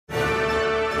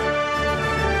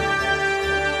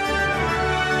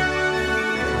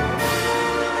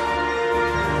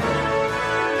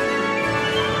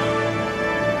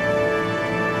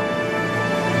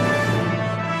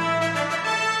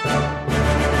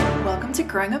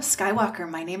Growing Up Skywalker.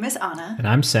 My name is Anna. And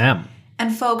I'm Sam.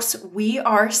 And folks, we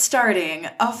are starting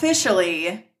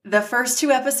officially the first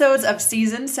 2 episodes of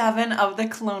Season 7 of The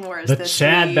Clone Wars The this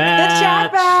Chad week. Batch. The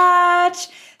Chad Batch!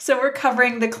 So we're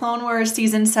covering The Clone Wars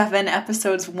Season 7,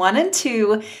 Episodes 1 and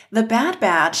 2, The Bad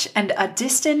Batch, and A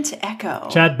Distant Echo.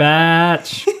 Chad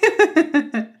Batch.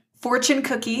 Fortune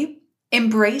Cookie,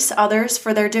 embrace others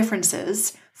for their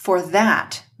differences, for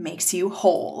that makes you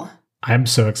whole. I'm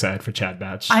so excited for Chad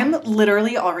Batch. I'm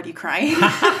literally already crying.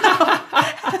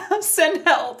 Send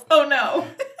help. Oh no.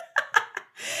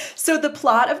 So the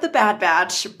plot of The Bad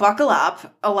Batch, buckle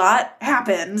up, a lot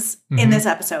happens in this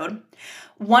episode.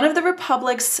 One of the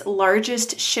Republic's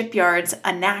largest shipyards,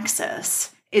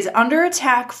 Anaxis, is under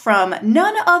attack from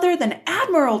none other than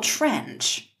Admiral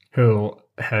Trench. Who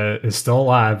is still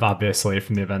alive, obviously,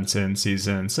 from the events in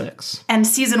Season 6. And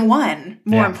Season 1,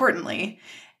 more Yeah. importantly.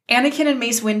 Anakin and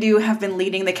Mace Windu have been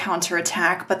leading the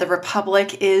counterattack, but the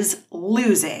Republic is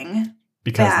losing.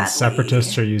 Because badly. the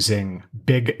Separatists are using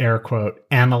big air quote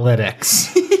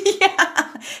analytics.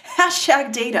 Yeah.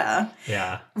 Hashtag data.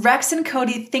 Yeah. Rex and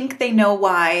Cody think they know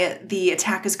why the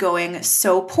attack is going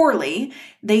so poorly.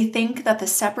 They think that the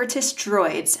Separatist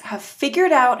droids have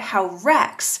figured out how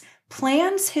Rex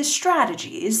plans his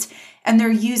strategies, and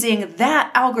they're using that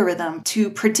algorithm to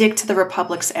predict the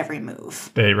Republic's every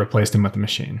move. They replaced him with a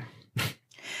machine.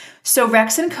 So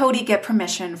Rex and Cody get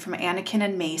permission from Anakin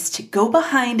and Mace to go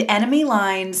behind enemy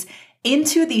lines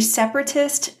into the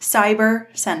Separatist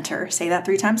Cyber Center, say that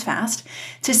 3 times fast,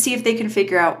 to see if they can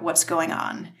figure out what's going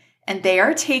on. And they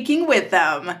are taking with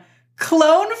them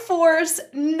Clone Force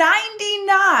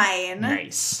 99.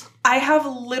 Nice. I have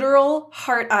literal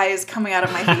heart eyes coming out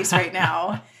of my face right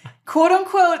now. Quote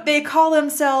unquote, they call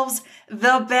themselves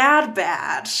the Bad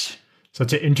Batch. So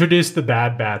to introduce the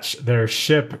Bad Batch, their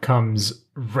ship comes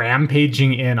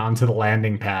rampaging in onto the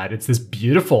landing pad. It's this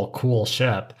beautiful, cool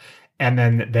ship. And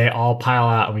then they all pile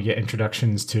out and we get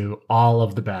introductions to all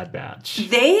of the Bad Batch.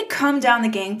 They come down the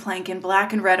gangplank in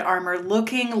black and red armor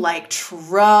looking like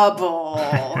trouble.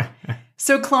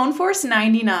 So Clone Force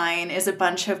 99 is a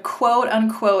bunch of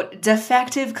quote-unquote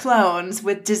defective clones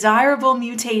with desirable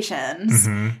mutations.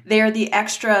 They are the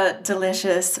extra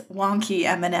delicious wonky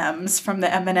M&Ms from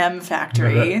the M&M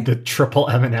factory. The triple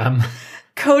M&M.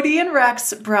 Cody and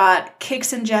Rex brought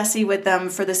Kix and Jesse with them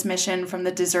for this mission from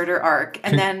the Deserter Arc.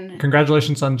 And then...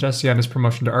 Congratulations on Jesse on his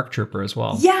promotion to ARC Trooper as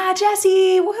well. Yeah,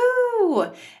 Jesse!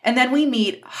 Woohoo! And then we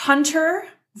meet Hunter,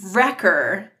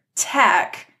 Wrecker,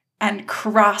 Tech, and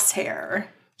Crosshair.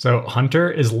 So Hunter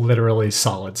is literally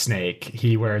Solid Snake.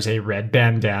 He wears a red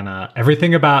bandana.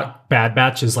 Everything about Bad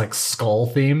Batch is like skull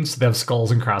themed. So they have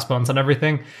skulls and crossbones and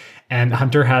everything. And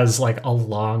Hunter has like a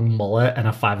long mullet and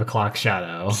a 5 o'clock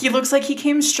shadow. He looks like he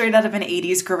came straight out of an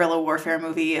 80s guerrilla warfare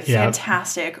movie.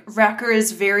 Fantastic. Wrecker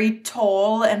is very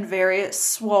tall and very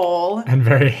swole. And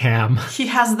very ham. He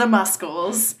has the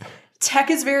muscles.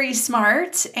 Tech is very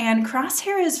smart. And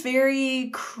Crosshair is very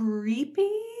creepy.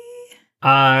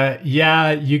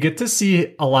 Yeah, you get to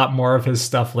see a lot more of his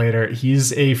stuff later.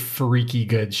 He's a freaky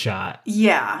good shot.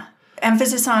 Yeah.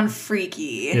 Emphasis on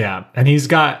freaky. Yeah. And he's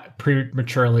got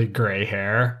prematurely gray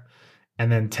hair.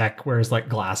 And then Tech wears like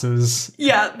glasses.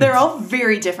 Yeah, they're all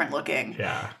very different looking.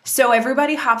 Yeah. So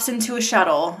everybody hops into a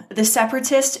shuttle. The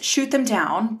Separatists shoot them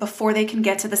down before they can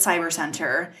get to the Cyber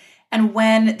Center. And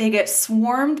when they get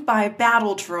swarmed by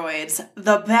battle droids,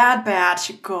 the Bad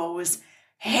Batch goes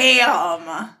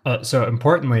ham. So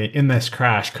importantly, in this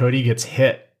crash, Cody gets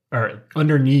hit or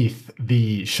underneath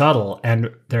the shuttle, and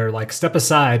they're like, step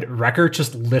aside. Wrecker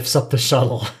just lifts up the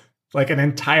shuttle like an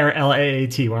entire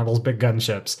LAAT, one of those big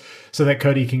gunships, so that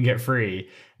Cody can get free.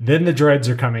 Then the droids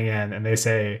are coming in, and they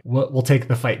say, we'll take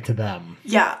the fight to them.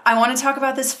 Yeah, I want to talk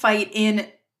about this fight in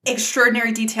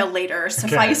extraordinary detail later.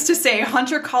 Suffice to say,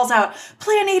 Hunter calls out,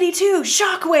 Plan 82,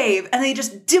 Shockwave! And they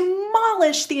just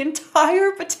demolish the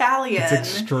entire battalion. It's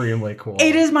extremely cool.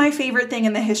 It is my favorite thing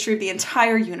in the history of the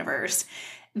entire universe.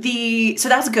 So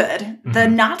that's good. The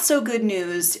not so good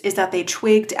news is that they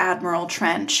twigged Admiral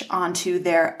Trench onto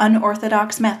their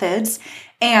unorthodox methods,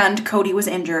 and Cody was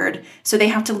injured, so they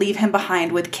have to leave him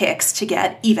behind with Kix to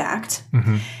get evac'd.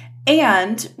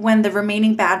 And when the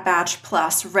remaining Bad Batch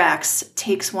plus Rex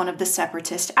takes one of the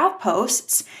Separatist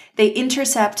outposts, they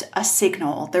intercept a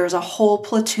signal. There's a whole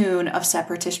platoon of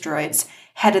Separatist droids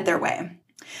headed their way.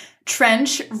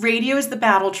 Trench radios the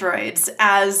battle droids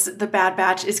as the Bad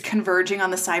Batch is converging on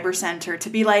the Cyber Center to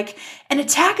be like, an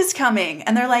attack is coming.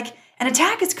 And they're like, an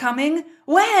attack is coming?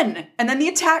 When? And then the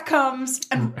attack comes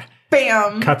and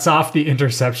Bam! Cuts off the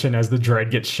interception as the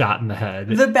droid gets shot in the head.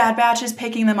 The Bad Batch is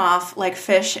picking them off like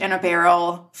fish in a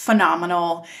barrel.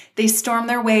 Phenomenal. They storm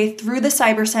their way through the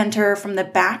cyber center from the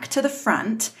back to the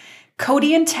front.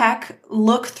 Cody and Tech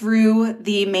look through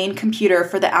the main computer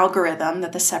for the algorithm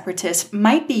that the Separatists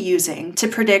might be using to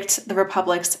predict the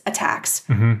Republic's attacks.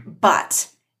 But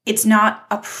it's not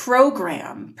a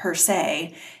program per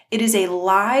se. It is a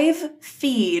live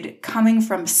feed coming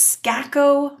from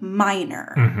Skako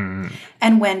Minor.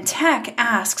 And when Tech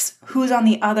asks who's on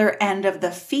the other end of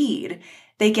the feed,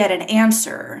 they get an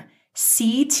answer.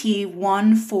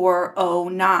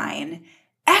 CT-1409.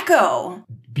 Echo!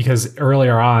 Because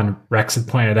earlier on, Rex had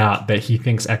pointed out that he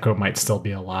thinks Echo might still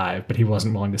be alive, but he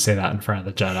wasn't willing to say that in front of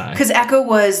the Jedi. Because Echo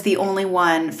was the only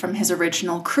one from his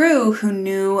original crew who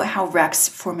knew how Rex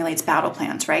formulates battle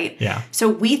plans, right? Yeah. So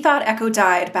we thought Echo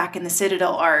died back in the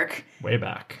Citadel arc. Way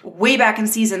back in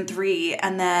season 3,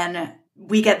 and then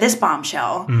we get this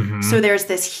bombshell. So there's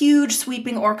this huge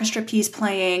sweeping orchestra piece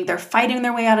playing. They're fighting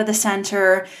their way out of the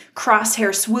center.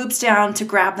 Crosshair swoops down to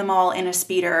grab them all in a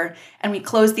speeder. And we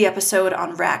close the episode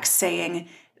on Rex saying,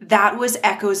 that was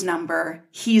Echo's number.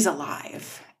 He's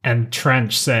alive. And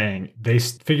Trench saying, they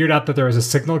figured out that there was a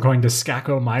signal going to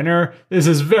Skako Minor. This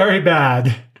is very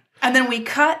bad. And then we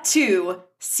cut to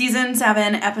season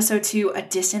 7, episode 2, A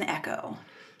Distant Echo.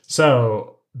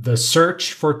 So the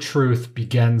search for truth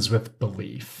begins with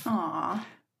belief. Aww.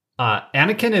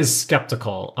 Anakin is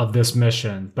skeptical of this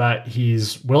mission, but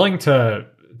he's willing to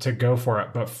go for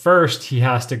it. But first, he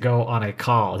has to go on a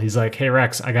call. He's like, hey,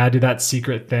 Rex, I got to do that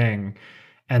secret thing.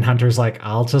 And Hunter's like,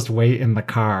 I'll just wait in the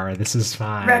car. This is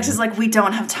fine. Rex is like, we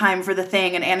don't have time for the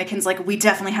thing. And Anakin's like, we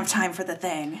definitely have time for the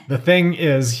thing. The thing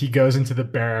is, he goes into the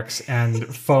barracks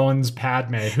and phones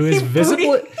Padme, who is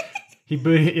visibly...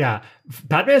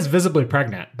 Padme is visibly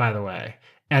pregnant, by the way.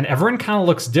 And everyone kind of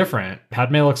looks different.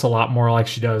 Padme looks a lot more like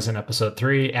she does in episode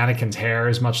 3. Anakin's hair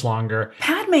is much longer.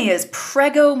 Padme is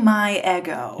prego my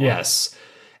ego. Yes.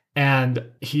 And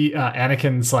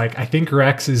Anakin's like, I think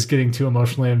Rex is getting too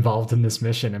emotionally involved in this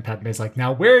mission. And Padme's like,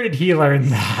 now where did he learn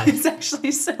that? It's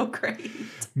actually so great.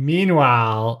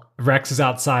 Meanwhile, Rex is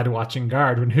outside watching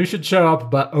guard when who should show up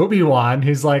but Obi-Wan,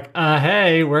 who's like,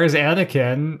 hey, where's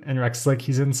Anakin? And Rex is like,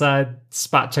 he's inside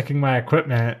spot checking my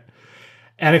equipment.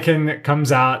 Anakin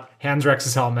comes out, hands Rex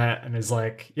his helmet, and is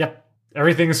like, yep,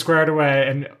 everything's squared away.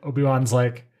 And Obi-Wan's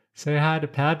like, say hi to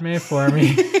Padme for me.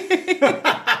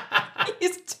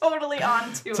 He's totally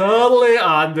onto it. Totally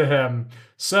onto him.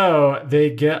 So they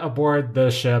get aboard the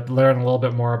ship, learn a little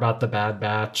bit more about the Bad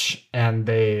Batch, and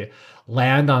they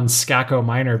land on Skako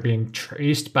Minor being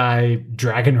traced by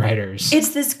dragon riders.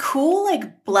 It's this cool,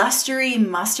 like, blustery,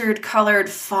 mustard-colored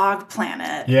fog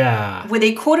planet. Yeah. With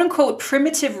a quote-unquote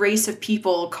primitive race of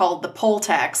people called the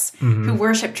Poltex, who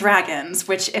worship dragons,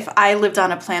 which if I lived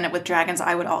on a planet with dragons,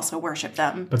 I would also worship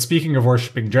them. But speaking of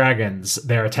worshiping dragons,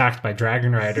 they're attacked by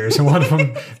dragon riders, and one of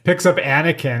them picks up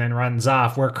Anakin and runs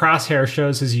off, where Crosshair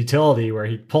shows his utility, where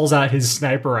he pulls out his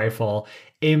sniper rifle,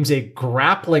 aims a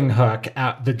grappling hook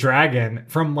at the dragon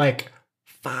from like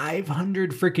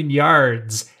 500 freaking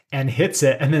yards and hits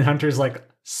it. And then Hunter's like,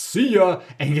 see ya,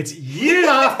 and gets yeeted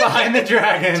off behind the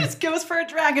dragon. Just goes for a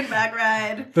dragon back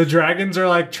ride. The dragons are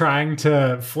like trying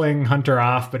to fling Hunter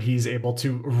off, but he's able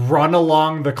to run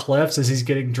along the cliffs as he's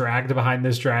getting dragged behind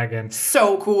this dragon.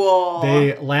 So cool.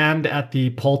 They land at the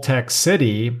Poltex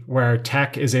city, where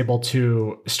Tech is able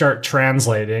to start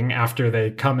translating after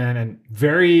they come in and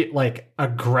very like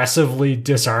aggressively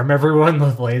disarm everyone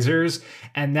with lasers.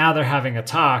 And now they're having a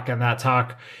talk, and that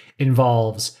talk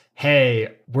involves,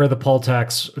 hey, we're the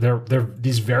Poltex. They're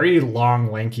these very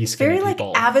long, lanky, skinny very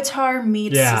people. Like Avatar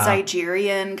meets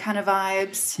Zygerian kind of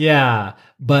vibes. Yeah,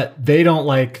 but they don't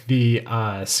like the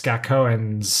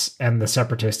Skakoans and the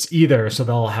Separatists either, so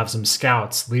they'll have some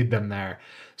scouts lead them there.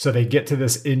 So they get to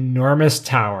this enormous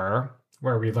tower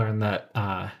where we learn that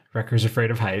Wrecker's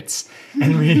afraid of heights.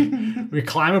 And we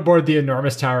climb aboard the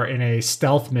enormous tower in a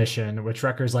stealth mission, which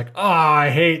Wrecker's like, oh, I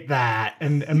hate that.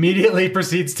 And immediately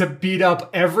proceeds to beat up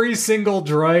every single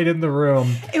droid in the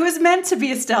room. It was meant to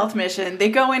be a stealth mission. They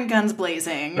go in guns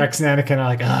blazing. Rex and Anakin are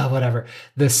like, whatever.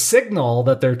 The signal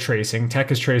that they're tracing, Tech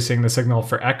is tracing the signal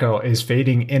for Echo, is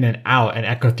fading in and out. And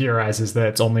Echo theorizes that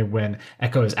it's only when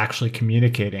Echo is actually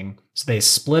communicating. So they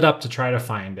split up to try to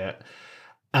find it.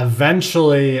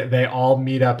 Eventually, they all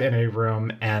meet up in a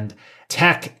room, and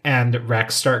Tech and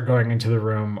Rex start going into the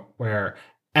room where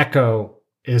Echo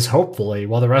is hopefully,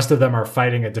 while the rest of them are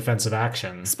fighting a defensive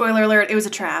action. Spoiler alert, it was a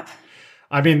trap.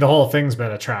 I mean, the whole thing's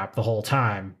been a trap the whole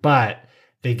time, but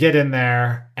They get in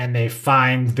there and they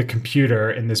find the computer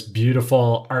in this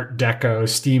beautiful Art Deco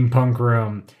steampunk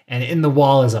room. And in the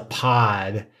wall is a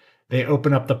pod. They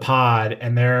open up the pod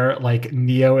and they're like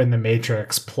Neo in the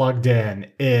Matrix. Plugged in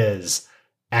is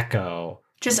Echo.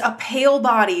 Just a pale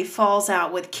body falls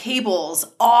out with cables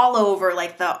all over.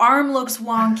 Like the arm looks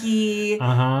wonky.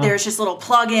 There's just little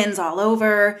plugins all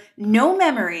over. No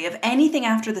memory of anything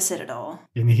after the Citadel.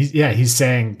 And he's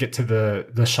saying, get to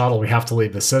the shuttle. We have to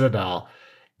leave the Citadel.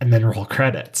 And then roll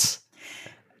credits.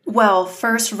 Well,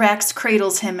 first Rex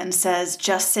cradles him and says,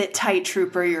 just sit tight,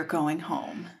 Trooper, you're going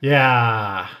home.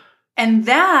 Yeah. And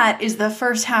that is the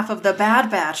first half of the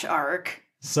Bad Batch arc.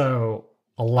 So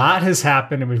a lot has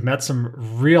happened and we've met some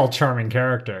real charming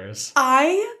characters.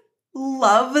 I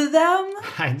love them.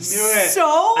 I knew it. So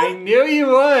I knew you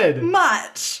would.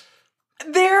 Much.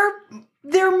 They're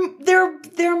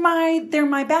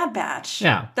my Bad Batch.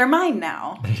 Yeah. They're mine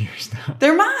now. They're yours now.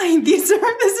 They're mine. This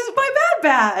is my Bad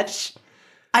Batch.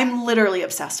 I'm literally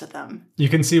obsessed with them. You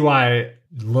can see why,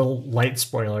 little light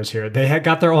spoilers here, they had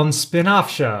got their own spin-off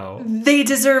show. They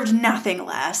deserved nothing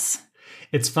less.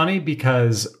 It's funny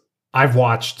because I've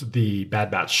watched the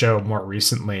Bad Batch show more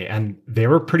recently, and they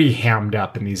were pretty hammed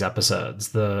up in these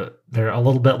episodes. They're a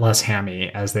little bit less hammy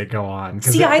as they go on.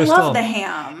 See, I love the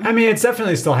ham. I mean, it's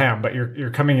definitely still ham, but you're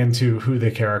coming into who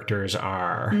the characters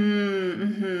are.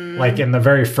 Mm-hmm. Like in the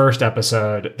very first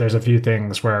episode, there's a few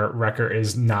things where Wrecker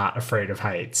is not afraid of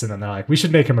heights, and then they're like, we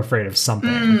should make him afraid of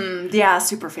something. Yeah,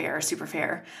 super fair, super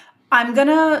fair. I'm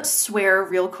gonna swear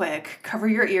real quick, cover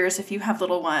your ears if you have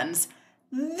little ones.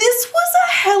 This was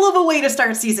a hell of a way to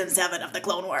start season 7 of the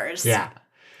Clone Wars. Yeah.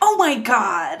 Oh my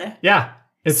God. Yeah.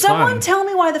 It's Someone fun. tell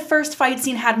me why the first fight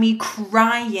scene had me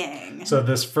crying. So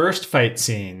this first fight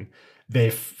scene, they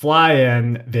fly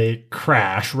in, they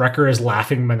crash. Wrecker is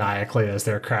laughing maniacally as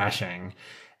they're crashing.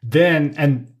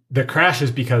 And the crash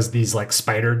is because these like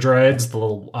spider droids, the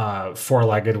little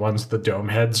four-legged ones with the dome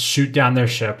heads, shoot down their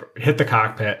ship, hit the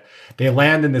cockpit. They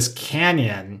land in this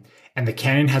canyon, and the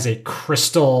canyon has a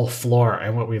crystal floor.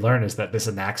 And what we learn is that this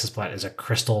Anaxis planet is a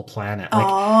crystal planet.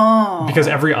 Like, because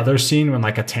every other scene when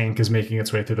like a tank is making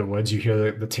its way through the woods, you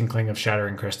hear the tinkling of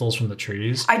shattering crystals from the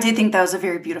trees. I did think that was a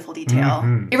very beautiful detail.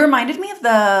 It reminded me of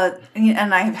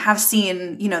and I have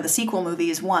seen, the sequel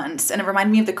movies once, and it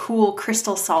reminded me of the cool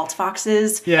crystal salt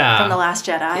foxes from The Last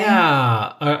Jedi.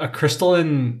 Yeah. A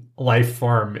crystalline life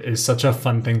form is such a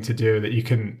fun thing to do that you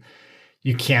can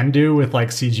do with like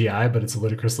CGI, but it's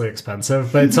ludicrously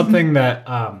expensive. But it's something that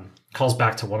calls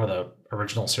back to one of the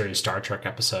original series Star Trek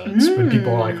episodes when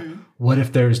people are like, what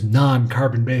if there's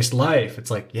non-carbon based life?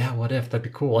 It's like, yeah, what if? That'd be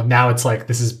cool. And now it's like,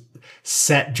 this is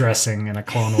set dressing in a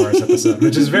Clone Wars episode,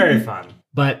 which is very fun.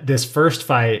 But this first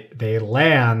fight, they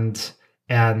land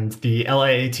and the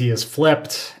LAAT is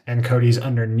flipped and Cody's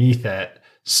underneath it.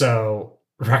 So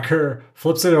Wrecker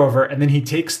flips it over and then he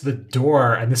takes the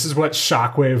door, and this is what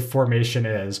shockwave formation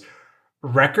is.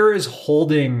 Wrecker is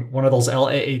holding one of those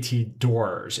LAAT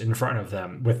doors in front of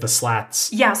them with the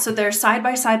slats. Yeah, so they're side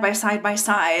by side by side by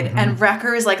side, and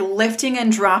Wrecker is like lifting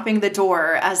and dropping the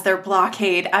door as their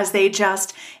blockade, as they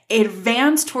just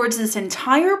advance towards this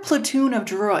entire platoon of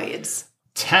droids.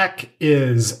 Tech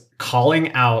is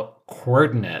calling out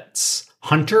coordinates.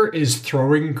 Hunter is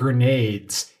throwing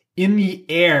grenades in the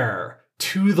air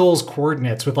to those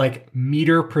coordinates with like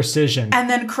meter precision. And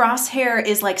then Crosshair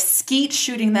is like skeet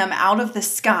shooting them out of the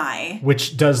sky.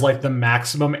 Which does like the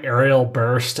maximum aerial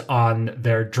burst on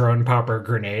their drone popper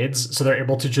grenades. So they're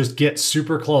able to just get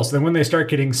super close. Then when they start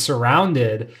getting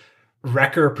surrounded,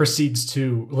 Wrecker proceeds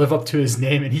to live up to his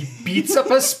name and he beats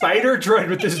up a spider droid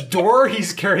with this door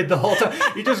he's carried the whole time.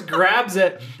 He just grabs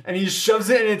it and he shoves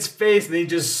it in its face and he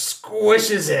just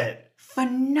squishes it.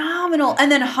 Phenomenal.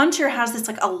 And then Hunter has this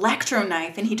like electro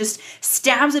knife and he just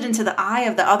stabs it into the eye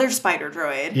of the other spider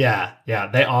droid. Yeah.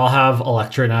 They all have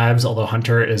electro knives, although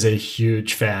Hunter is a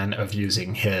huge fan of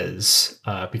using his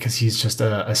because he's just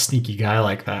a sneaky guy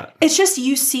like that. It's just,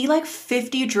 you see like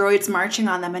 50 droids marching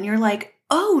on them and you're like,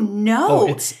 oh no. Oh,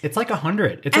 it's like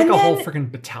 100. It's like a whole freaking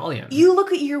battalion. You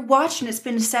look at your watch and it's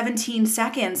been 17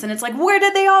 seconds and it's like, where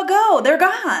did they all go? They're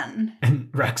gone. And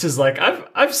Rex is like,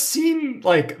 I've seen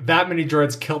like that many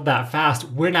droids killed that fast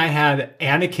when I had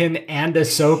Anakin and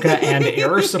Ahsoka and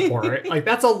air support. Like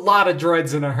that's a lot of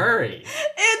droids in a hurry.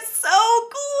 It's so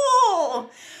cool.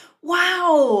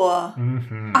 Wow.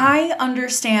 I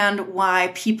understand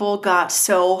why people got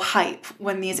so hype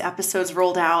when these episodes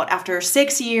rolled out. After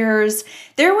 6 years,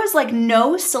 there was like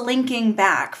no slinking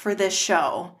back for this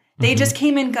show. They just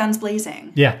came in guns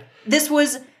blazing. Yeah. This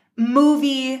was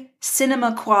movie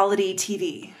cinema quality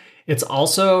TV. It's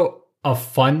also a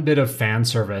fun bit of fan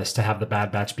service to have the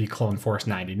Bad Batch be Clone Force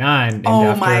 99 named Oh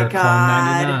after my Clone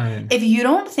God. 99. If you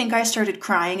don't think I started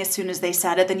crying as soon as they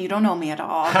said it, then you don't know me at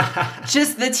all.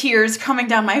 Just the tears coming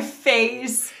down my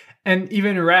face. And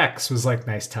even Rex was like,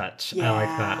 nice touch. I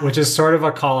like that. Yeah. Which is sort of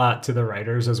a call out to the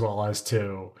writers as well as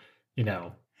to, you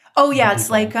know. Oh yeah, it's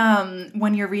people. like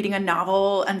when you're reading a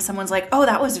novel and someone's like, "Oh,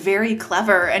 that was very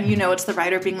clever," and you know it's the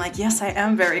writer being like, "Yes, I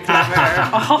am very clever."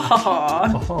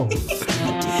 Oh. Oh.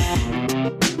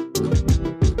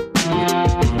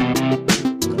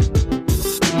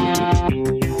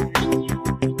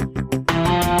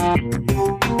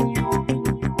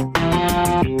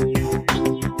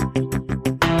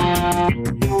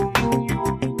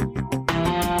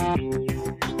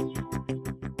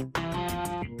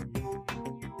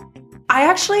 I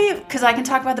actually, because I can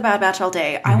talk about the Bad Batch all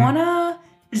day, I want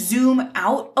to zoom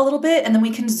out a little bit and then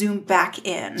we can zoom back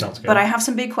in. Sounds good. But I have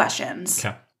some big questions.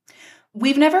 Okay.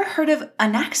 We've never heard of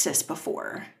Anaxis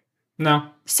before. No.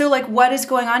 So, like, what is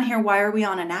going on here? Why are we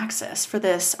on Anaxis for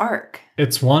this arc?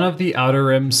 It's one of the Outer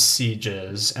Rim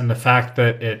sieges, and the fact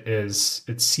that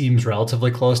it seems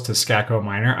relatively close to Skako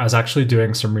Minor. I was actually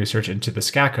doing some research into the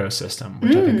Skako system,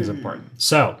 which I think is important.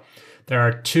 So, there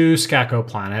are two Skako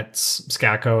planets,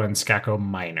 Skako and Skako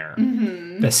Minor.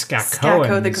 The Skakoans...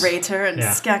 Skako the Greater and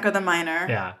Yeah. Skako the Minor.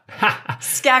 Yeah.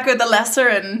 Skako the Lesser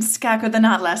and Skako the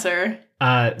Not Lesser.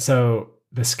 So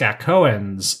the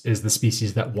Skakoans is the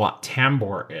species that Wat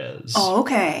Tambor is. Oh,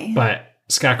 okay. But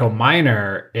Skako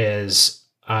Minor is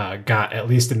got, at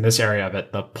least in this area of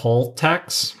it, the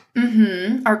Pultex.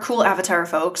 Our cool Avatar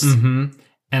folks.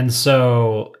 And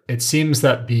so it seems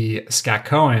that the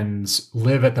Skakoans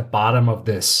live at the bottom of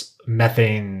this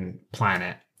methane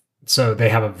planet. So they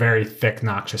have a very thick,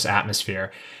 noxious atmosphere,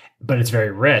 but it's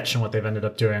very rich. And what they've ended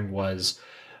up doing was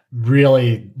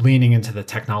really leaning into the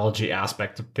technology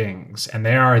aspect of things. And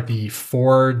they are the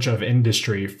forge of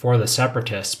industry for the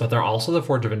Separatists, but they're also the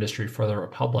forge of industry for the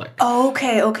Republic.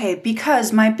 Okay.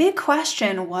 Because my big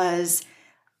question was,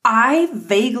 I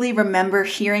vaguely remember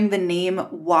hearing the name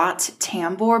Wat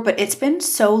Tambor, but it's been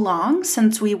so long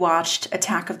since we watched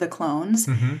Attack of the Clones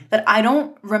that I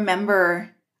don't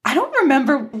remember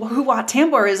who Wat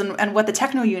Tambor is and what the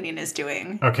Techno Union is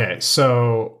doing. Okay,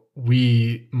 so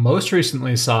we most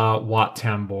recently saw Wat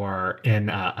Tambor in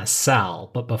a cell,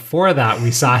 but before that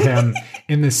we saw him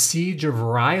in the Siege of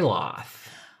Ryloth.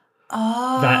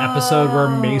 Oh, That episode where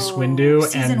Mace Windu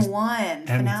season and 1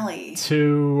 finale.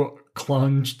 two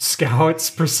clone scouts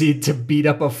proceed to beat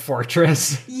up a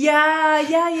fortress. Yeah.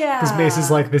 Because Mace is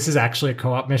like, this is actually a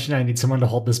co-op mission. I need someone to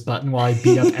hold this button while I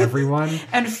beat up everyone.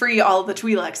 And free all the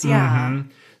Twi'leks, yeah.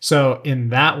 So in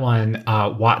that one,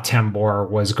 Wat Tambor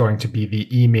was going to be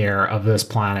the emir of this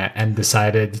planet and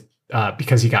decided,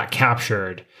 because he got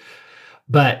captured.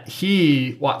 But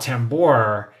Wat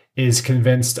Tambor, is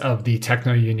convinced of the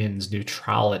Techno Union's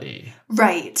neutrality.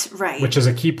 Right. Which is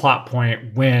a key plot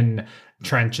point when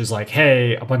Trench is like,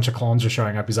 hey, a bunch of clones are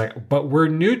showing up. He's like, but we're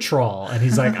neutral. And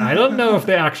he's like, I don't know if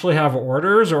they actually have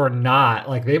orders or not.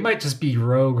 Like, they might just be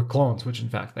rogue clones, which in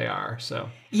fact they are. So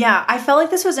yeah, I felt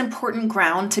like this was important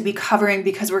ground to be covering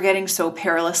because we're getting so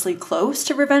perilously close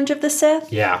to Revenge of the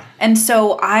Sith. Yeah. And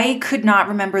so I could not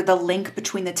remember the link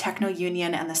between the Techno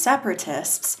Union and the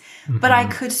Separatists, but I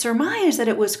could surmise that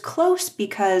it was close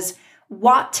because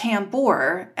Wat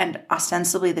Tambor and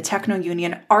ostensibly the Techno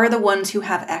Union are the ones who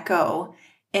have Echo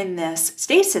in this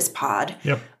stasis pod.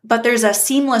 Yep. But there's a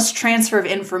seamless transfer of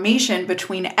information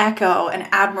between Echo and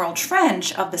Admiral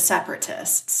Trench of the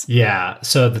Separatists. Yeah.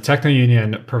 So the Techno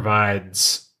Union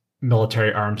provides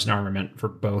military arms and armament for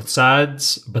both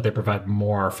sides, but they provide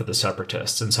more for the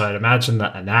Separatists. And so I'd imagine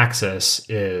that Anaxis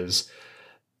is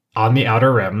on the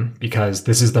Outer Rim, because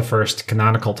this is the first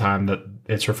canonical time that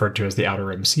it's referred to as the Outer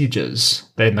Rim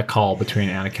sieges, in the call between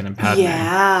Anakin and Padme.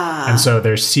 Yeah. And so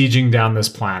they're sieging down this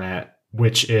planet,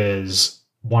 which is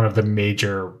one of the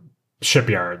major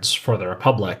shipyards for the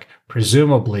Republic.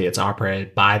 Presumably it's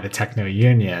operated by the Techno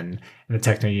Union, and the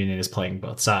Techno Union is playing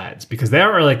both sides because they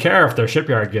don't really care if their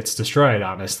shipyard gets destroyed,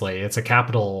 honestly. It's a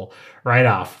capital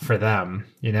write-off for them,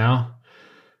 you know?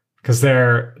 Because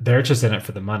they're just in it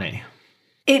for the money.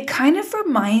 It kind of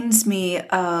reminds me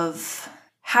of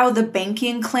how the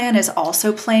banking clan is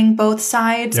also playing both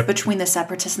sides between the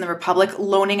Separatists and the Republic,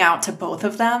 loaning out to both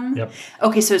of them. Yep.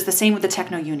 Okay, so it's the same with the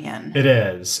Techno Union. It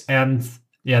is. And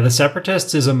yeah, the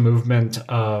Separatists is a movement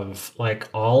of like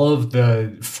all of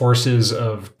the forces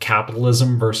of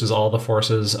capitalism versus all the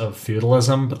forces of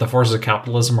feudalism, but the forces of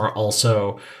capitalism are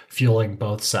also fueling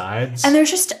both sides. And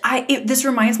there's just, this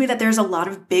reminds me that there's a lot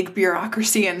of big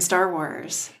bureaucracy in Star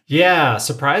Wars. Yeah,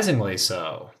 surprisingly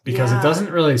so. because it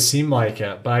doesn't really seem like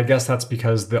it. But I guess that's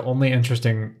because the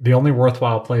only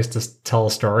worthwhile place to tell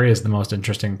a story is the most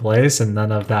interesting place, and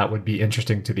none of that would be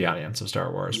interesting to the audience of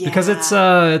Star Wars because it's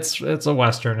a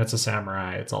Western, it's a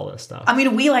samurai, it's all this stuff. I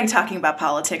mean, we like talking about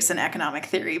politics and economic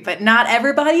theory, but not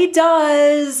everybody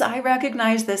does. I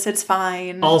recognize this. It's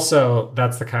fine. Also,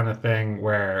 that's the kind of thing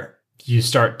where you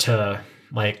start to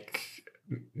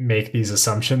make these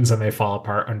assumptions and they fall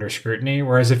apart under scrutiny.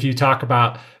 Whereas if you talk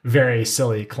about very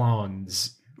silly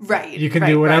clones, you can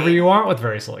do whatever you want with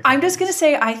very silly clones. I'm just going to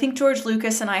say, I think George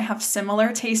Lucas and I have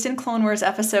similar taste in Clone Wars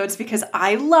episodes because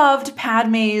I loved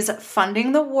Padme's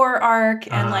funding the war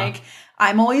arc and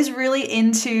I'm always really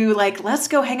into let's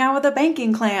go hang out with a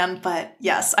banking clan. But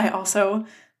yes, I also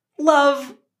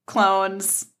love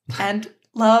clones and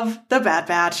love the Bad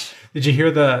Batch. Did you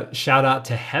hear the shout out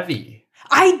to Heavy?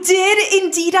 I did.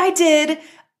 Indeed, I did.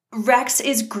 Rex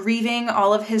is grieving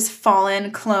all of his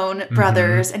fallen clone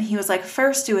brothers. And he was like,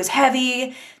 first it was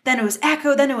Heavy, then it was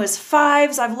Echo, then it was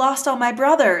Fives. I've lost all my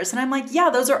brothers. And I'm like, yeah,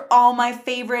 those are all my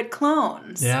favorite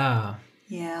clones. Yeah.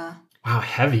 Yeah. Wow,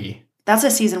 Heavy. That's a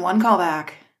season 1 callback.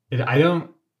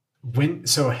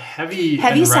 Heavy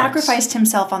Heavy sacrificed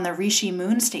himself on the Rishi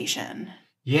Moon Station.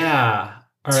 Yeah.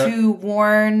 To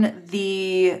warn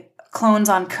the clones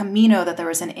on Kamino that there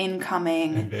was an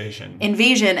incoming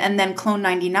invasion, and then Clone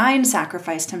 99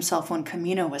 sacrificed himself when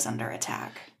Kamino was under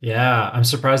attack. Yeah, I'm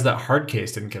surprised that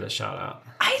Hardcase didn't get a shout out.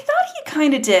 I thought he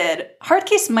kind of did.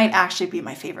 Hardcase might actually be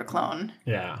my favorite clone.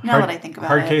 Yeah. Now that I think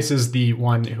about it. Hardcase is the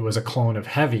one who was a clone of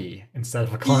Heavy instead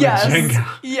of a clone of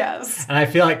Jango. Yes. And I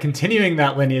feel like continuing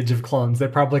that lineage of clones, they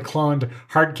probably cloned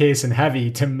Hardcase and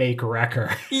Heavy to make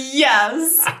Wrecker.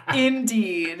 Yes,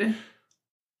 indeed.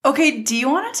 Okay, do you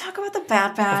want to talk about the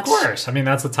Bad Batch? Of course. I mean,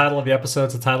 that's the title of the episode.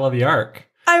 It's the title of the arc.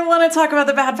 I want to talk about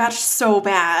the Bad Batch so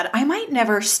bad. I might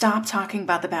never stop talking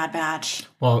about the Bad Batch.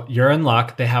 Well, you're in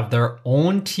luck. They have their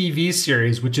own TV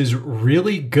series, which is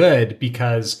really good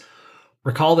because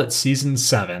recall that season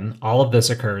 7, all of this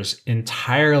occurs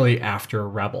entirely after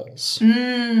Rebels.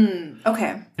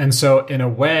 Okay. And so in a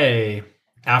way,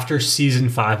 after season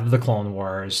 5 of the Clone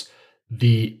Wars,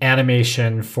 the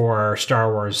animation for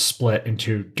Star Wars split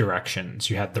into directions.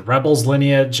 You had the Rebels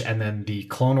lineage and then the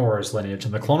Clone Wars lineage.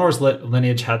 And the Clone Wars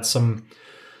lineage had some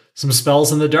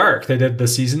spells in the dark. They did the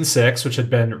season 6, which had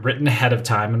been written ahead of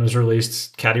time and was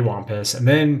released cattywampus. And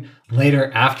then later,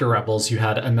 after Rebels, you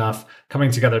had enough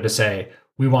coming together to say,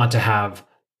 we want to have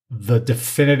the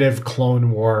definitive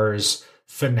Clone Wars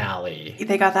finale.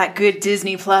 They got that good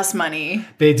Disney Plus money.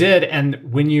 They did.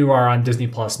 And when you are on Disney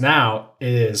Plus now,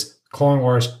 it is Clone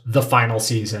Wars, the final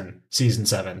season, season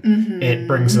 7. It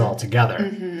brings it all together.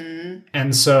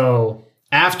 And so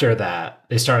after that,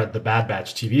 they started the Bad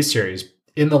Batch TV series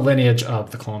in the lineage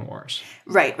of the Clone Wars.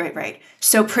 Right.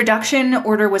 So production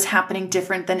order was happening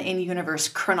different than in-universe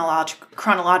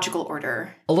chronological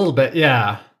order. A little bit,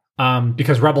 yeah.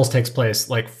 Because Rebels takes place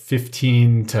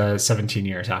 15 to 17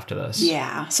 years after this.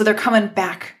 Yeah, so they're coming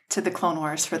back to the Clone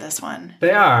Wars for this one.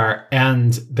 They are,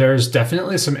 and there's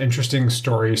definitely some interesting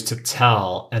stories to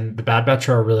tell, and the Bad Batch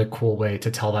are a really cool way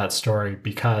to tell that story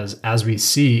because as we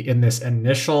see in this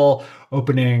initial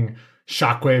opening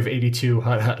Shockwave 82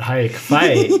 Hut Hut Hike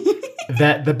fight,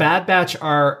 that the Bad Batch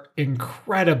are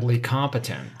incredibly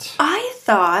competent. I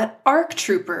thought ARC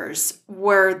troopers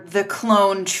were the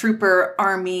clone trooper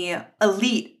army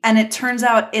elite, and it turns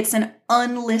out it's an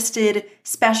unlisted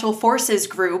special forces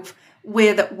group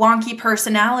with wonky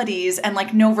personalities and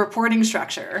no reporting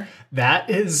structure.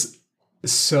 That is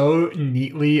so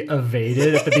neatly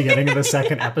evaded at the beginning of the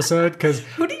second episode because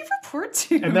who do you report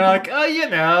to? And they're like,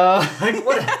 oh,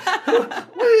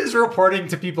 what is reporting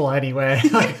to people anyway?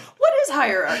 What is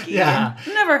hierarchy? Yeah.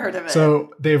 Never heard of it.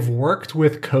 So they've worked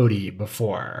with Cody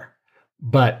before,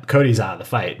 but Cody's out of the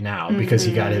fight now because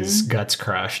he got his guts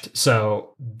crushed.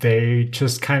 So they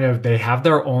just they have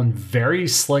their own very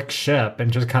slick ship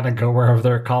and just kind of go wherever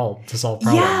they're called to solve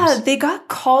problems. Yeah, they got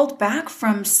called back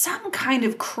from some kind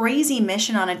of crazy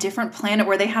mission on a different planet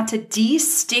where they had to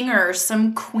de-stinger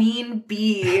some queen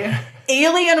bee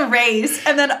alien race.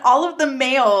 And then all of the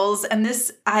males, and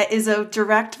this is a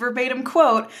direct verbatim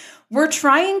quote, were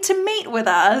trying to mate with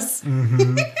us.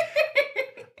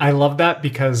 I love that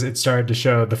because it started to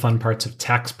show the fun parts of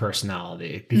Tech's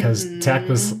personality. Because Tech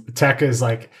is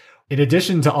in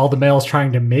addition to all the males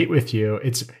trying to mate with you,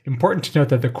 it's important to note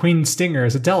that the queen stinger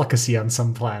is a delicacy on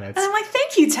some planets. And I'm like,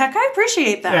 thank you, Tech. I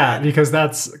appreciate that. Yeah, because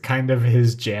that's kind of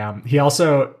his jam.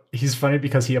 He's funny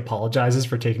because he apologizes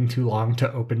for taking too long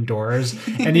to open doors.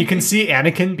 And you can see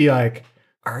Anakin be like,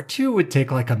 R2 would take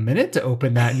a minute to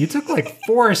open that, and you took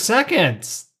 4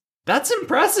 seconds. That's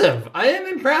impressive. I am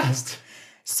impressed.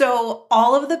 So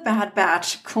all of the Bad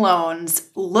Batch clones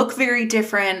look very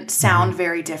different, sound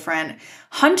very different.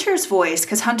 Hunter's voice,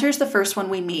 because Hunter's the first one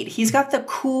we meet, he's got the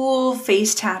cool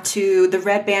face tattoo, the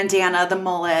red bandana, the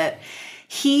mullet.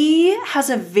 He has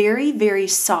a very, very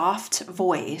soft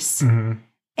voice.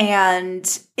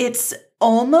 And it's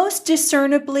almost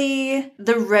discernibly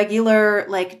the regular,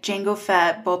 like, Jango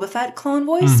Fett, Boba Fett clone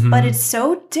voice, but it's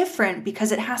so different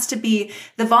because it has to be,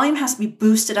 the volume has to be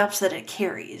boosted up so that it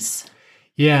carries.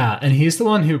 Yeah, and he's the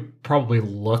one who probably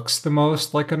looks the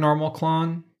most like a normal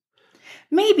clone.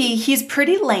 Maybe. He's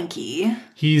pretty lanky.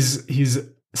 He's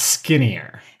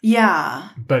skinnier. Yeah.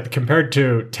 But compared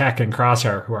to Tech and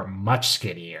Crosshair, who are much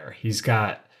skinnier, he's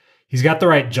got the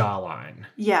right jawline.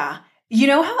 Yeah. You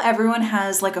know how everyone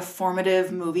has like a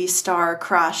formative movie star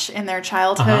crush in their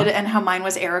childhood and how mine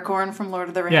was Aragorn from Lord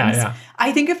of the Rings? Yeah.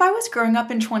 I think if I was growing up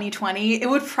in 2020, it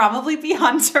would probably be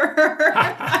Hunter.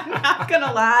 I'm not going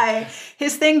to lie.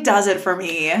 His thing does it for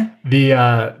me.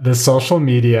 The social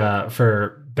media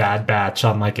for Bad Batch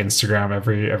on like Instagram,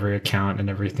 every account and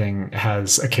everything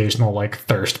has occasional like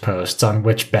thirst posts on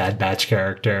which Bad Batch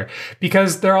character,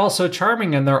 because they're all so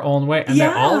charming in their own way, and they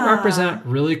all represent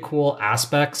really cool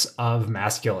aspects of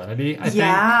masculinity, I think.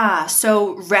 Yeah.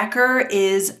 So Wrecker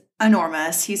is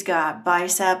enormous. He's got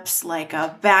biceps like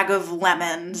a bag of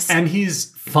lemons. And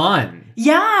he's fun.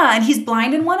 Yeah, and he's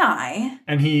blind in one eye.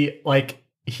 And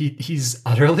he's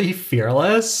utterly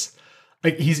fearless.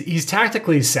 Like, he's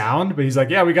tactically sound, but he's like,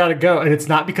 yeah, we gotta go. And it's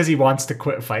not because he wants to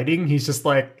quit fighting. He's just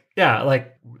like, yeah,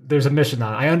 like, there's a mission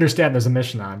on. I understand there's a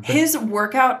mission on. His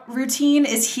workout routine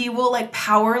is he will, like,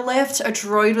 power lift a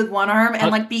droid with one arm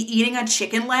and, like, be eating a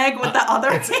chicken leg with the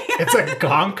other hand. It's a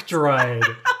gonk droid.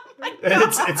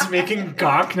 It's making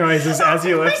gonk noises as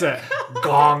he lifts it.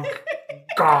 Gonk,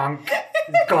 gonk,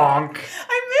 gonk.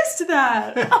 I missed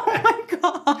that. Oh, my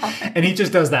God. And he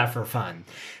just does that for fun.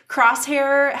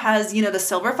 Crosshair has, the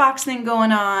Silver Fox thing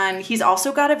going on. He's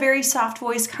also got a very soft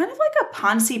voice, kind of like a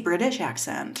Poncy British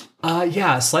accent.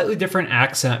 Yeah, slightly different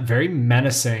accent, very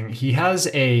menacing. He has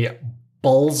a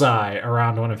bullseye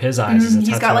around one of his eyes. As a He's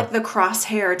tattoo. got like the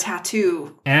crosshair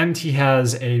tattoo. And he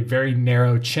has a very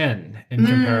narrow chin in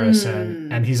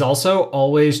comparison. And he's also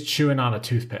always chewing on a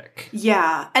toothpick.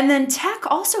 Yeah. And then Tech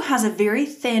also has a very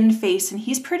thin face, and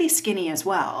he's pretty skinny as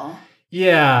well.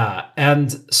 Yeah,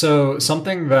 and so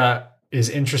something that is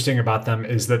interesting about them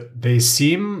is that they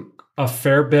seem a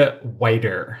fair bit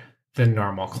whiter than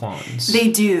normal clones.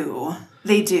 They do.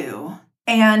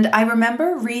 And I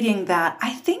remember reading that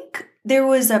I think there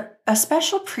was a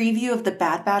special preview of the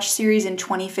Bad Batch series in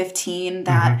 2015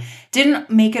 that didn't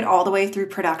make it all the way through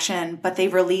production, but they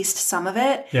released some of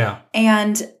it. Yeah.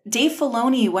 And Dave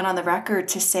Filoni went on the record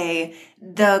to say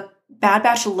the Bad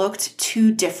Batch looked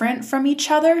too different from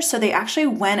each other, so they actually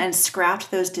went and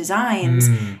scrapped those designs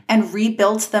and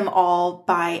rebuilt them all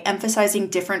by emphasizing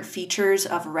different features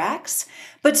of Rex.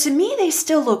 But to me, they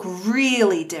still look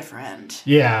really different.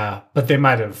 Yeah, but they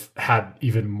might have had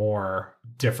even more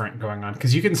different going on,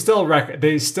 because you can still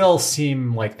they still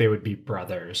seem like they would be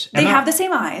brothers. They have the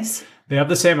same eyes. They have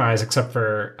the same eyes, except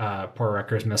for poor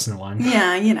Wrecker's missing one.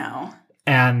 Yeah,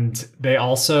 And they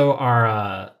also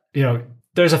are,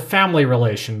 there's a family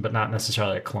relation, but not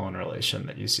necessarily a clone relation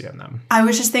that you see in them. I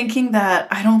was just thinking that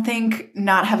I don't think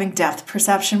not having depth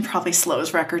perception probably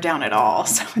slows Wrecker down at all,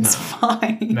 so it's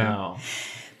fine. No.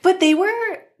 But they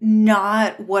were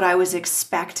not what I was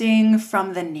expecting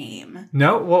from the name.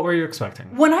 No? What were you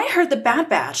expecting? When I heard the Bad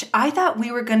Batch, I thought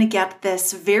we were going to get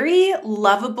this very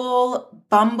lovable,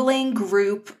 bumbling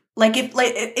group. Like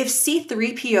if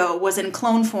C-3PO was in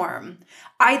clone form,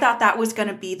 I thought that was going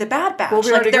to be the Bad Batch. Well,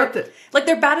 we already got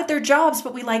they're bad at their jobs,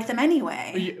 but we like them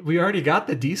anyway. We already got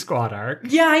the D-Squad arc.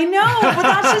 Yeah, I know, but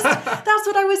that's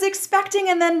what I was expecting,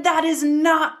 and then that is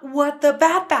not what the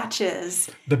Bad Batch is.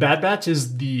 The Bad Batch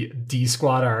is the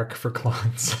D-Squad arc for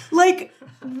clones. Like,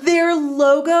 their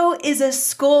logo is a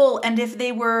skull, and if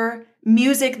they were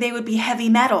music, they would be heavy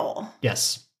metal.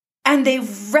 Yes. And they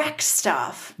wreck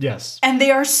stuff. Yes. And they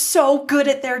are so good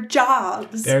at their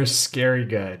jobs. They're scary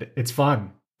good. It's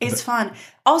fun. It's fun.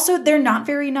 Also, they're not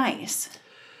very nice.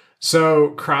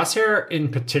 So Crosshair in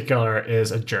particular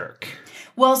is a jerk.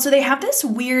 Well, so they have this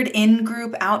weird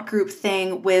in-group, out-group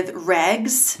thing with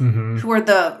regs, who are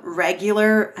the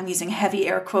regular, I'm using heavy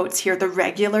air quotes here, the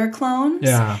regular clones.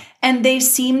 Yeah. And they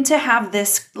seem to have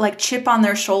this like chip on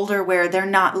their shoulder where they're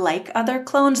not like other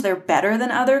clones, they're better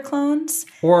than other clones.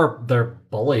 Or they're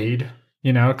bullied,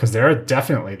 because they're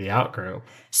definitely the out-group.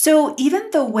 So even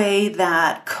the way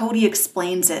that Cody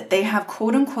explains it, they have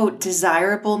quote-unquote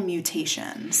desirable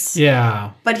mutations.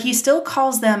 Yeah. But he still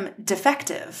calls them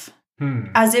defective.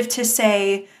 As if to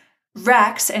say,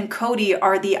 Rex and Cody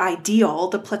are the ideal,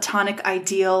 the platonic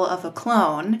ideal of a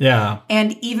clone. Yeah.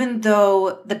 And even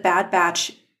though the Bad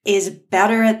Batch is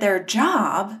better at their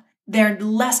job, they're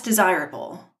less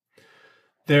desirable.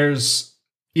 They're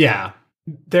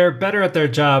better at their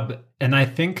job. And I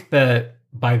think that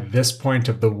by this point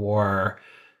of the war,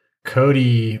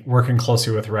 Cody, working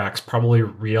closely with Rex, probably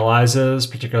realizes,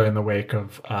 particularly in the wake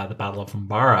of the Battle of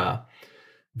Umbara,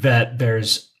 that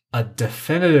there's a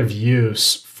definitive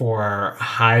use for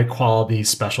high quality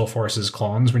special forces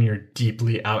clones when you're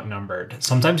deeply outnumbered.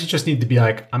 Sometimes you just need to be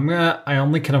like, I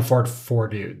only can afford 4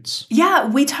 dudes. Yeah,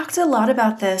 we talked a lot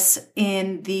about this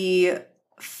in the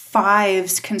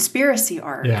Fives conspiracy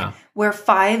arc. Yeah. Where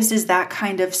Fives is that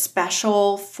kind of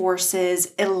special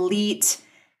forces, elite,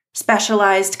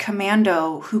 specialized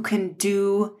commando who can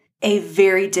do a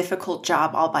very difficult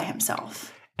job all by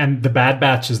himself. And the Bad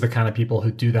Batch is the kind of people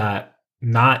who do that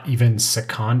not even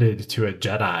seconded to a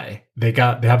Jedi. They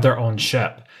have their own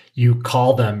ship. You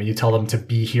call them and you tell them to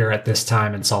be here at this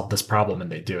time and solve this problem,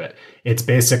 and they do it. It's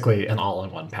basically an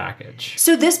all-in-one package.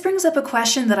 So this brings up a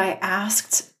question that I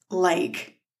asked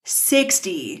like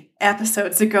 60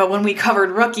 episodes ago when we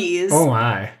covered Rookies. Oh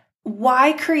my.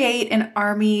 Why create an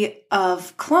army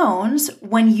of clones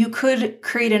when you could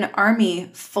create an army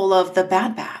full of the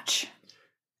Bad Batch?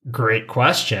 Great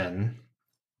question.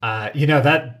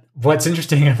 What's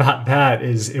interesting about that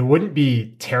is it wouldn't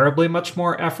be terribly much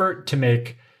more effort to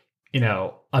make,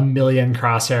 1 million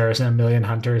crosshairs and 1 million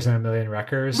hunters and 1 million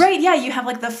wreckers. Right, yeah, you have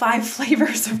like the 5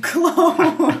 flavors of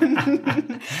clone.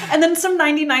 And then some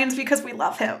 99s because we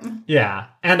love him. Yeah,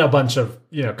 and a bunch of,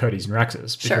 Codys and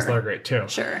Rexes because they're great too.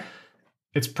 Sure.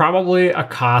 It's probably a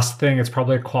cost thing, it's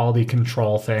probably a quality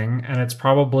control thing, and it's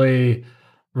probably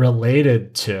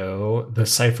related to the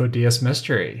Sifo Dyas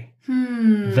mystery.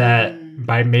 That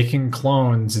by making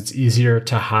clones, it's easier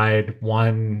to hide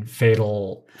one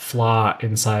fatal flaw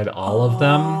inside all of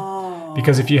them.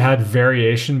 Because if you had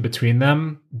variation between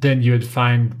them, then you would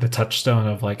find the touchstone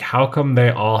of like, how come they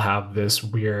all have this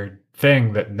weird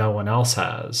thing that no one else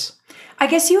has? I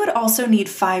guess you would also need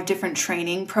 5 different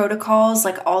training protocols.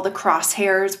 Like all the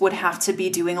crosshairs would have to be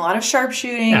doing a lot of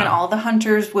sharpshooting, and all the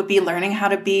hunters would be learning how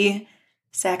to be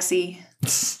sexy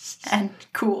and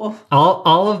cool.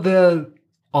 All of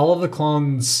the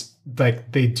clones,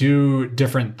 like, they do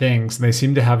different things and they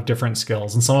seem to have different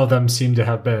skills, and some of them seem to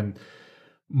have been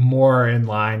more in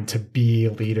line to be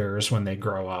leaders when they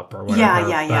grow up or whatever.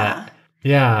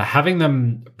 Yeah, having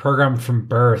them programmed from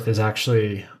birth is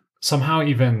actually somehow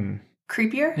even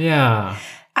creepier. Yeah.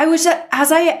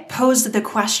 As I posed the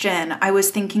question, I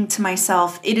was thinking to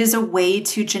myself, it is a way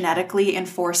to genetically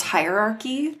enforce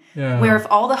hierarchy. Yeah. Where if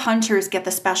all the hunters get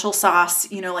the special sauce,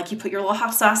 like you put your little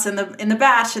hot sauce in the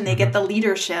batch and they get the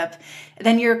leadership,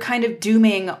 then you're kind of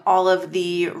dooming all of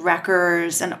the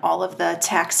wreckers and all of the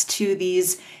techs to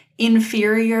these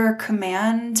inferior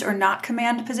command or not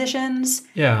command positions.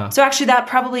 Yeah. So actually that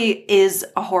probably is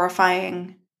a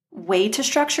horrifying way to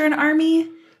structure an army,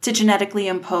 to genetically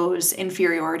impose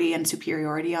inferiority and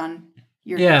superiority on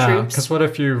your troops. Yeah, because what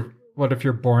if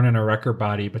you're born in a wrecker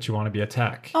body but you want to be a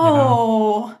tech?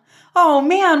 Oh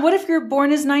man, what if you're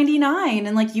born as 99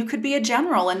 and like you could be a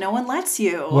general and no one lets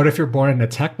you? What if you're born in a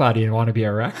tech body and want to be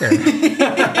a wrecker?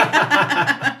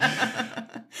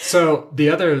 So the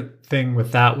other thing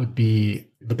with that would be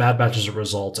the Bad Batch is a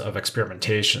result of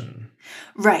experimentation.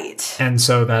 Right. And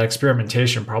so that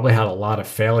experimentation probably had a lot of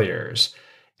failures.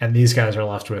 And these guys are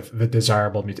left with the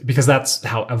desirable because that's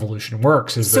how evolution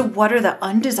works. So what are the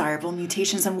undesirable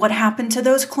mutations and what happened to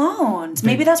those clones?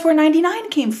 Maybe that's where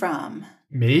 99 came from.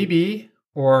 Maybe.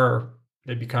 Or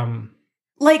they become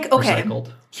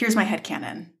recycled. Here's my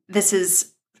headcanon. This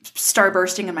is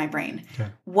starbursting in my brain. Okay.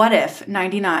 What if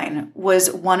 99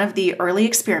 was one of the early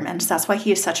experiments? That's why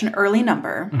he is such an early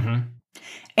number. Mm-hmm.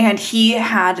 And he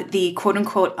had the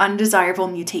quote-unquote undesirable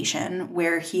mutation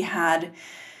where he had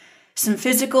some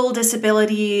physical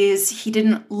disabilities, he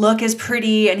didn't look as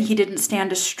pretty, and he didn't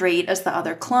stand as straight as the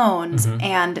other clones. Mm-hmm.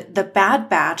 And the Bad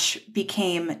Batch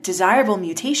became desirable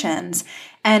mutations.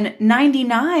 And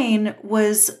 99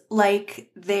 was like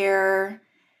their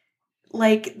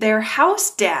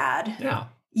house dad. Yeah.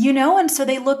 And so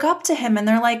they look up to him and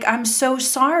they're like, I'm so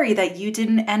sorry that you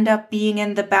didn't end up being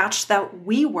in the batch that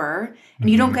we were, and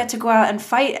you don't get to go out and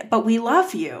fight, but we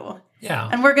love you. Yeah.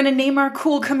 And we're going to name our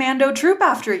cool commando troop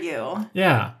after you.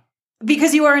 Yeah.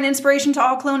 Because you are an inspiration to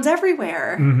all clones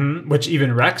everywhere. Mm-hmm. Which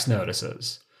even Rex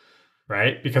notices,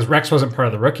 right? Because Rex wasn't part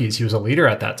of the rookies. He was a leader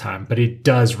at that time, but he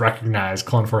does recognize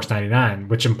Clone Force 99,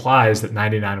 which implies that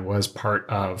 99 was part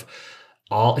of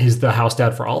he's the house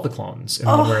dad for all the clones in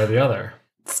one way or the other.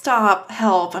 Stop.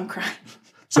 Help. I'm crying.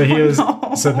 So he is.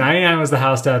 no. So 99 was the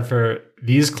house dad for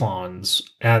these clones,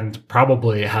 and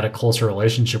probably had a closer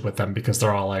relationship with them because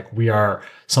they're all like, we are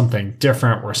something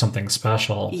different. We're something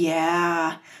special.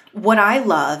 Yeah. What I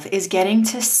love is getting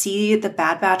to see the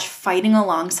Bad Batch fighting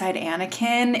alongside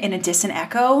Anakin in a distant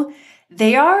echo.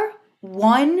 They are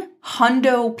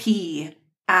 100p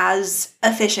as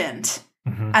efficient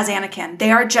as Anakin.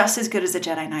 They are just as good as a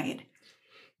Jedi Knight.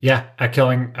 Yeah, at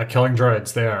killing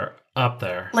droids, they are up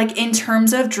there. Like, in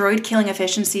terms of droid killing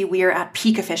efficiency, we are at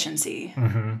peak efficiency.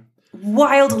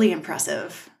 Wildly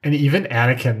impressive. And even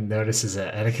Anakin notices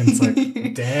it. Anakin's like,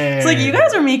 dang. It's like, you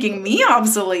guys are making me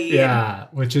obsolete. Yeah,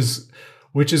 which is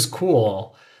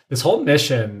cool. This whole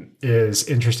mission is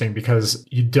interesting because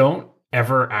you don't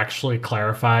ever actually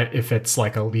clarify if it's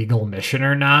like a legal mission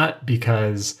or not,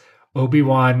 because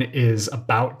Obi-Wan is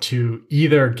about to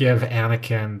either give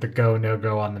Anakin the go,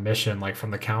 no-go on the mission, like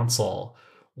from the council,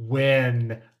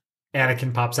 when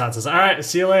Anakin pops out and says, all right,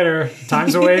 see you later.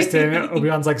 Time's a wasting.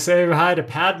 Obi-Wan's like, say hi to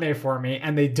Padme for me.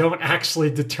 And they don't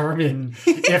actually determine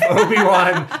if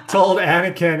Obi-Wan told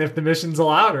Anakin if the mission's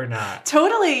allowed or not.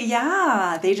 Totally,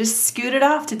 yeah. They just scooted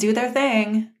off to do their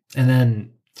thing. And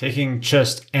then taking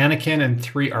just Anakin and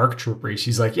 3 ARC troopers,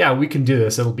 he's like, yeah, we can do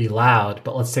this. It'll be loud,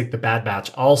 but let's take the Bad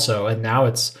Batch also. And now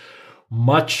it's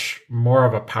much more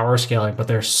of a power scaling, but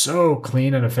they're so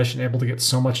clean and efficient, able to get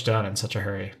so much done in such a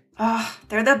hurry. Oh,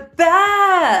 they're the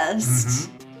best.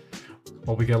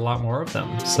 Well, we get a lot more of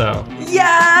them, so.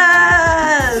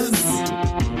 Yes!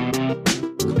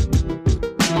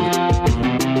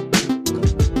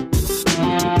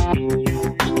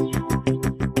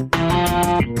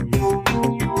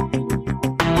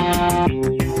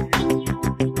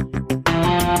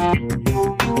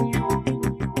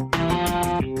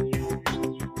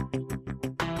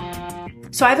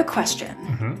 So I have a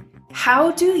question.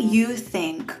 How do you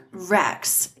think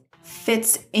Rex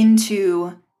fits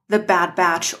into the Bad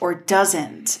Batch or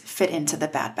doesn't fit into the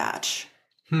Bad Batch?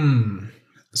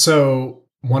 So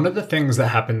one of the things that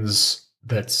happens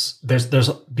there's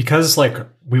because like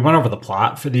we went over the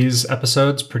plot for these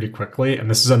episodes pretty quickly, and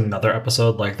this is another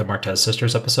episode like the Martez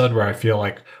Sisters episode where I feel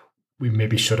like we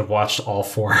maybe should have watched all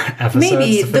 4 episodes.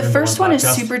 Maybe. The first one is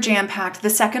super jam-packed.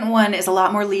 The second one is a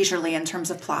lot more leisurely in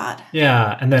terms of plot.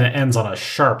 Yeah, and then it ends on a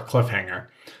sharp cliffhanger.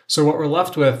 So what we're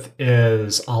left with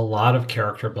is a lot of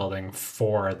character building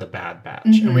for the Bad Batch.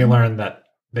 And we learned that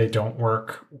they don't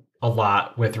work a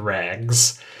lot with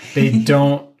Regs. They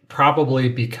don't, probably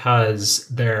because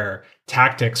their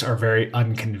tactics are very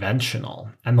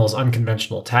unconventional. And those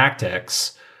unconventional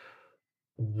tactics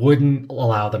wouldn't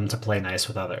allow them to play nice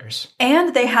with others.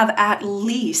 And they have at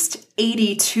least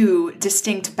 82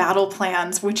 distinct battle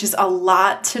plans, which is a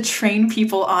lot to train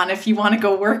people on if you want to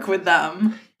go work with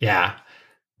them. Yeah.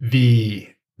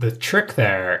 The trick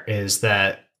there is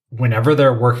that whenever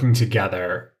they're working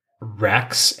together,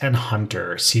 Rex and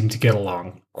Hunter seem to get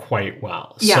along quite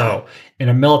well. Yeah. So in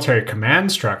a military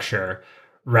command structure,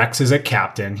 Rex is a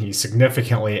captain. He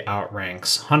significantly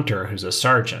outranks Hunter, who's a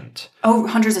sergeant. Oh,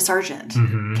 Hunter's a sergeant.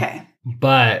 Okay.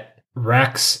 But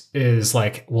Rex is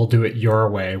like, we'll do it your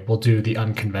way. We'll do the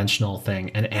unconventional thing.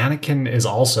 And Anakin is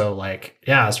also like,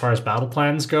 yeah, as far as battle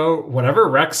plans go, whatever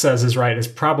Rex says is right is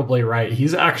probably right.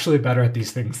 He's actually better at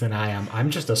these things than I am. I'm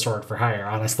just a sword for hire,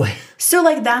 honestly. So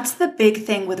like that's the big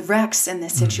thing with Rex in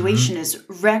this situation is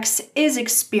Rex is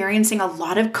experiencing a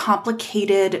lot of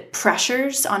complicated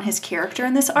pressures on his character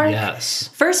in this arc. Yes.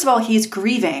 First of all, he's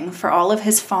grieving for all of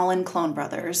his fallen clone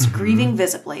brothers, grieving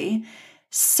visibly.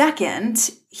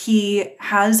 Second, he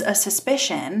has a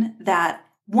suspicion that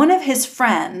one of his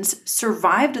friends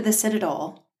survived the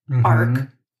Citadel arc,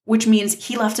 which means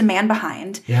he left a man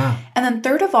behind. Yeah. And then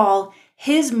third of all,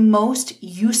 his most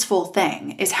useful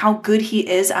thing is how good he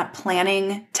is at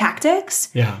planning tactics.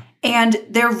 Yeah. And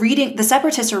the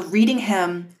Separatists are reading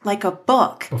him like a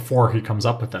book. Before he comes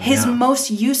up with them. His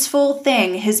most useful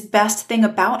thing, his best thing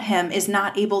about him is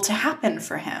not able to happen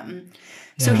for him.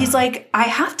 So he's like, I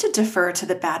have to defer to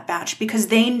the Bad Batch because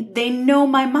they know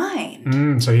my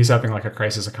mind. So he's having like a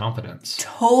crisis of confidence.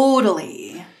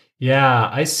 Totally. Yeah,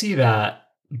 I see that.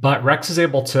 But Rex is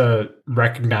able to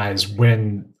recognize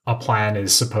when a plan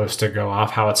is supposed to go off,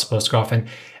 how it's supposed to go off. And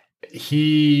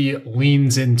he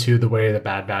leans into the way the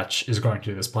Bad Batch is going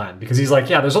to do this plan. Because he's like,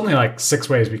 yeah, there's only like 6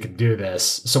 ways we can do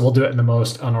this. So we'll do it in the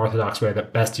most unorthodox way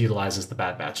that best utilizes the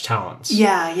Bad Batch talents.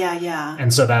 Yeah.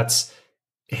 And so that's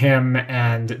him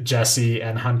and Jesse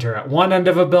and Hunter at one end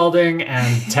of a building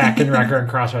and Tech and Wrecker and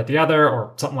Crosshair at the other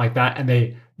or something like that. And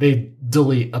they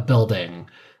delete a building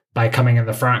by coming in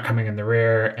the front, coming in the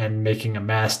rear, and making a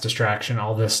mess, distraction,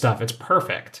 all this stuff. It's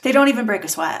perfect. They don't even break a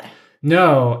sweat.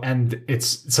 No, and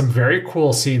it's some very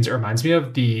cool scenes. It reminds me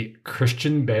of the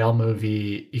Christian Bale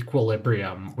movie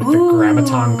Equilibrium with the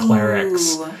Grammaton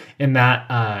clerics. In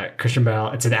that Christian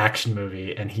Bale, it's an action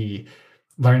movie, and he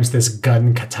learns this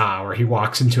gun kata where he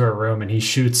walks into a room and he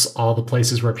shoots all the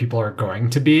places where people are going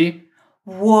to be.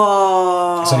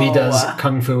 Whoa. So he does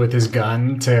kung fu with his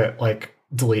gun to like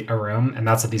delete a room, and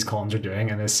that's what these clones are doing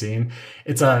in this scene.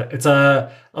 It's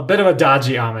a bit of a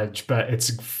dodgy homage, but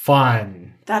it's fun.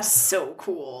 That's so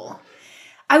cool.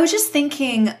 I was just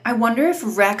thinking, I wonder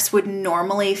if Rex would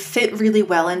normally fit really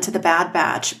well into the Bad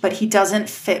Batch, but he doesn't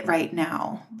fit right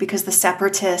now because the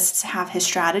Separatists have his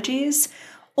strategies.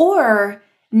 Or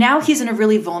now he's in a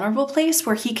really vulnerable place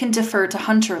where he can defer to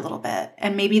Hunter a little bit,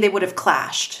 and maybe they would have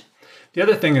clashed. The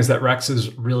other thing is that Rex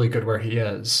is really good where he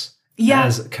is. Yeah.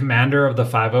 As commander of the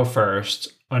 501st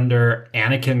under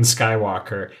Anakin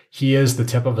Skywalker, he is the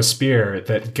tip of a spear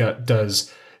that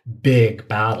does big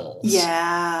battles.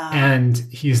 Yeah. And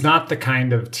he's not the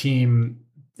kind of team...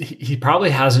 He probably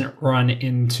hasn't run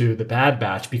into the Bad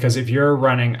Batch, because if you're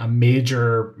running a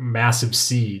major, massive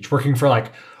siege, working for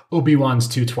like Obi-Wan's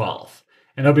 212,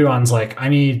 and Obi-Wan's like, I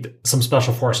need some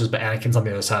special forces, but Anakin's on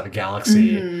the other side of the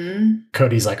galaxy. Mm-hmm.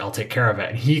 Cody's like, I'll take care of it.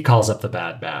 And he calls up the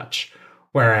Bad Batch.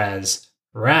 Whereas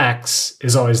Rex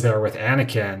is always there with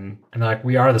Anakin, and they're like,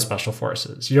 we are the special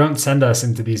forces. You don't send us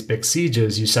into these big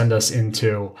sieges. You send us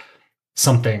into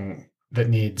something that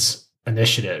needs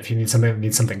initiative. You need something that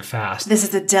needs something fast. This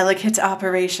is a delicate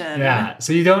operation. Yeah.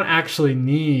 So you don't actually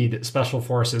need special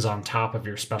forces on top of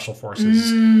your special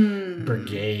forces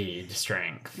brigade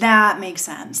strength. That makes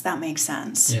sense. That makes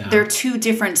sense. Yeah. They're two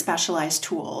different specialized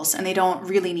tools, and they don't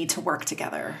really need to work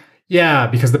together. Yeah,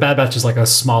 because the Bad Batch is like a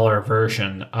smaller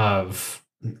version of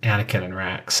Anakin and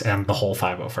Rex and the whole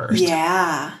 501st.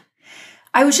 Yeah.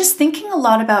 I was just thinking a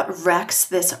lot about Rex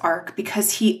this arc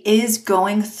because he is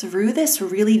going through this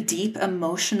really deep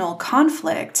emotional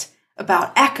conflict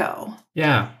about Echo.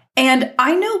 Yeah. And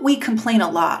I know we complain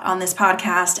a lot on this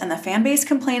podcast, and the fan base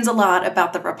complains a lot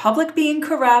about the Republic being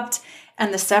corrupt,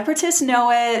 and the Separatists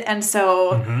know it. And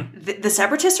so the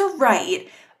Separatists are right.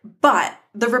 But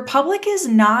the Republic is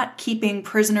not keeping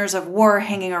prisoners of war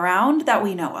hanging around that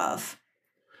we know of.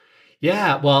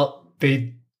 Yeah, well,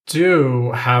 they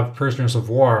do have prisoners of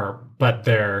war, but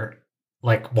they're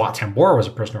like Wat Tambor was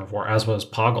a prisoner of war, as was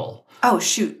Poggle. Oh,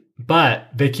 shoot. But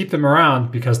they keep them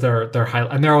around because they're high,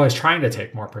 and they're always trying to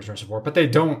take more prisoners of war, but they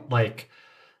don't like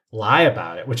lie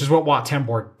about it, which is what Wat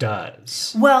Tambor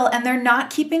does. Well, and they're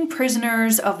not keeping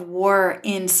prisoners of war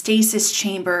in stasis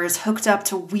chambers hooked up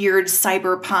to weird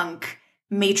cyberpunk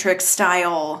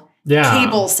Matrix-style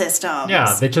cable systems.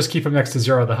 Yeah, they just keep them next to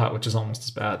Zero the Hutt, which is almost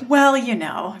as bad. Well, you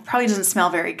know, it probably doesn't smell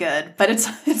very good, but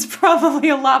it's probably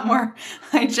a lot more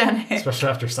hygienic. Especially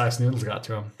after Sice Noodles got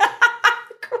to him.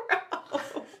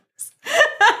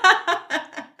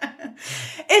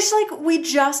 It's like we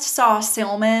just saw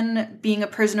Silman being a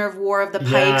prisoner of war of the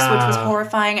Pikes, which was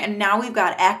horrifying, and now we've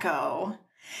got Echo.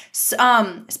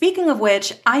 So, speaking of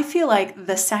which, I feel like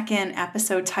the second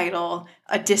episode title,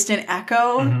 A Distant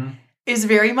Echo, is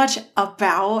very much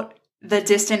about the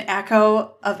distant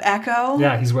echo of Echo.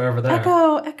 Yeah, he's way over there.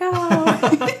 Echo. And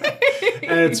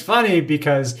it's funny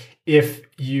because if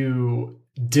you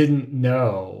didn't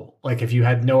know, like if you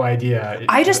had no idea.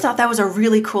 I just thought that was a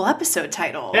really cool episode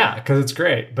title. Yeah, because it's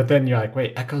great. But then you're like,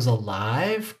 wait, Echo's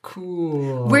alive?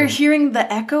 Cool. We're hearing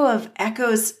the echo of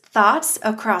Echo's thoughts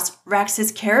across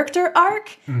Rex's character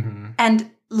arc. And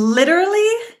literally.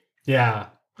 Yeah.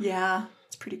 Yeah,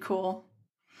 it's pretty cool.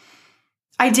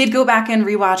 I did go back and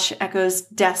rewatch Echo's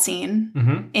death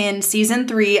scene in season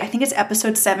 3. I think it's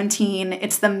episode 17.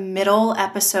 It's the middle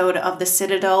episode of the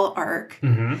Citadel arc.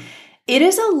 It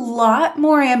is a lot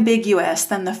more ambiguous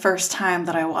than the first time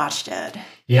that I watched it.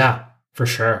 Yeah, for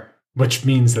sure. Which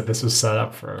means that this was set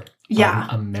up for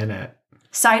a minute.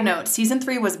 Side note, season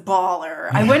 3 was baller.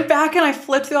 I went back and I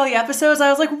flipped through all the episodes. I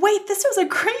was like, wait, this was a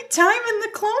great time in the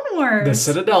Clone Wars. The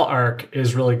Citadel arc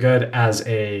is really good as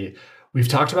a... We've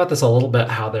talked about this a little bit,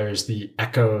 how there's the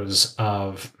echoes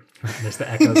of... There's the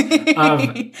echoes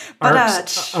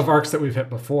of arcs that we've hit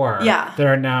before. Yeah. That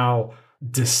are now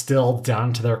distilled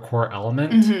down to their core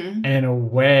element. And in a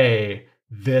way,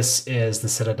 this is the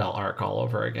Citadel arc all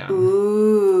over again.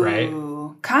 Ooh. Right?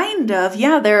 Kind of.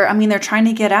 Yeah, they're trying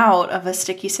to get out of a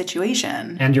sticky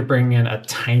situation. And you're bringing in a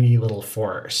tiny little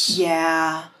force.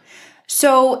 Yeah.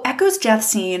 So Echo's death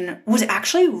scene was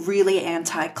actually really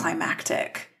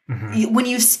anticlimactic. When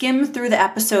you skim through the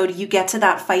episode, you get to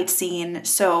that fight scene.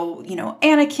 So,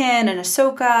 Anakin and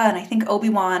Ahsoka and I think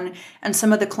Obi-Wan and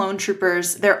some of the clone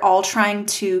troopers, they're all trying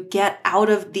to get out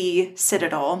of the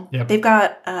Citadel. Yep. They've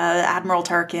got Admiral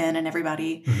Tarkin and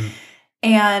everybody.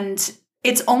 And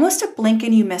it's almost a blink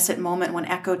and you miss it moment when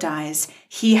Echo dies.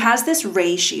 He has this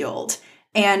ray shield.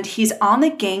 And he's on the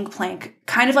gangplank,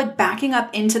 kind of like backing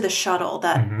up into the shuttle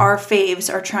that our faves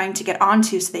are trying to get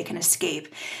onto so they can escape.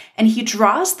 And he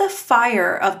draws the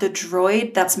fire of the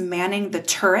droid that's manning the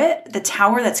turret, the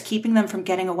tower that's keeping them from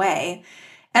getting away.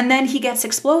 And then he gets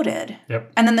exploded.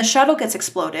 Yep. And then the shuttle gets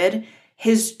exploded.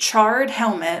 His charred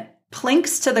helmet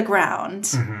plinks to the ground.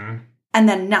 And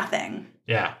then nothing.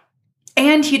 Yeah.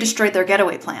 And he destroyed their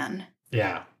getaway plan.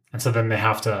 Yeah. And so then they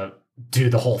have to do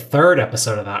the whole third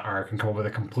episode of that arc and come up with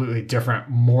a completely different,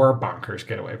 more bonkers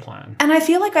getaway plan. And I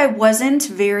feel like I wasn't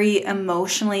very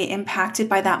emotionally impacted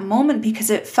by that moment because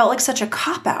it felt like such a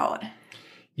cop-out.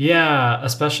 Yeah,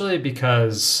 especially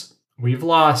because we've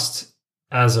lost,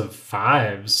 as of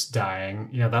Fives dying,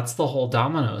 that's the whole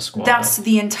Domino squad. That's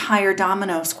the entire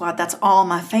Domino squad. That's all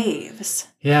my faves.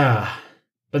 Yeah.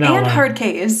 But now and Hard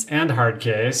Case. And Hard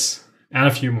Case. And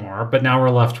a few more. But now we're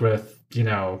left with,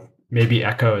 maybe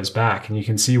Echo is back, and you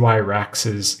can see why Rex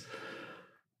is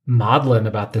maudlin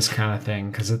about this kind of thing,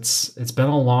 because it's been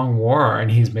a long war and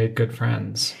he's made good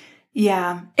friends.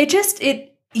 Yeah.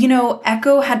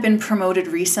 Echo had been promoted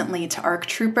recently to ARC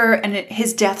Trooper, and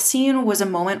his death scene was a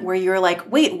moment where you're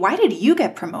like, wait, why did you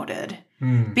get promoted?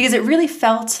 Because it really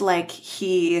felt like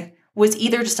he was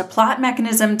either just a plot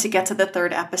mechanism to get to the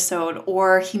third episode,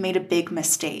 or he made a big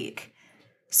mistake.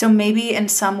 So maybe in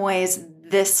some ways,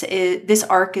 this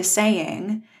arc is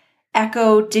saying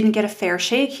Echo didn't get a fair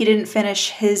shake. He didn't finish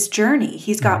his journey.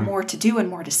 He's got more to do and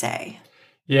more to say.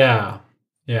 Yeah.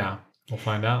 Yeah. We'll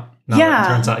find out. No, yeah. It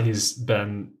turns out he's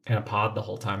been in a pod the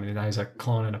whole time, and now he's a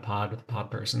clone in a pod with a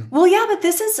pod person. Well, yeah, but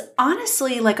this is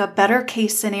honestly like a better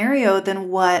case scenario than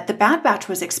what the Bad Batch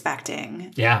was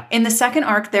expecting. Yeah. In the second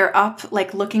arc, they're up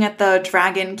like looking at the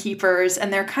Dragon Keepers,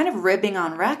 and they're kind of ribbing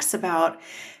on Rex about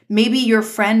maybe your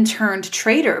friend turned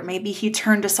traitor. Maybe he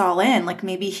turned us all in. Like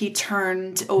maybe he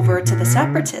turned over to the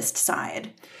separatist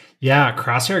side. Yeah,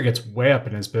 Crosshair gets way up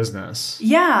in his business.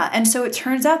 Yeah, and so it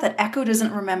turns out that Echo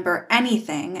doesn't remember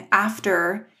anything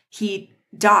after he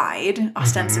died,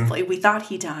 ostensibly. We thought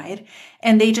he died.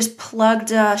 And they just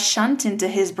plugged a shunt into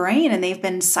his brain, and they've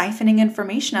been siphoning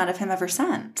information out of him ever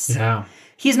since. Yeah.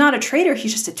 He's not a traitor,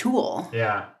 he's just a tool.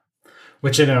 Yeah.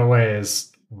 Which in a way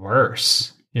is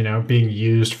worse. Being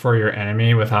used for your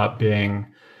enemy without being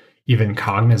even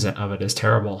cognizant of it is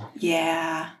terrible.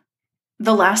 Yeah.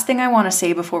 The last thing I want to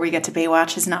say before we get to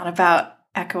Baywatch is not about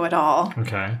Echo at all.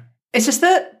 Okay. It's just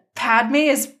that Padme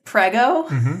is preggo.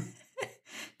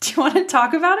 Do you want to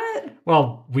talk about it?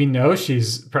 Well, we know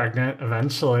she's pregnant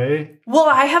eventually. Well,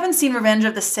 I haven't seen Revenge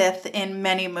of the Sith in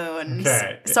many moons.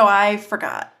 Okay. So I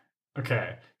forgot.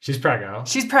 Okay. She's preggo.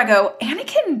 She's preggo.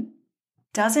 Anakin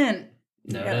doesn't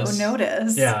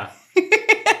notice. Yeah.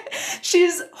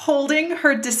 She's holding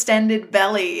her distended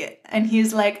belly, and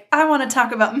he's like, I want to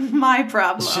talk about my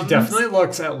problems. She definitely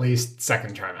looks at least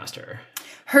second trimester.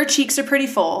 Her cheeks are pretty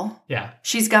full. Yeah.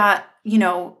 She's got,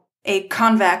 a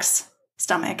convex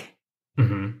stomach.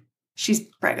 She's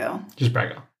preggo. She's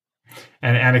preggo.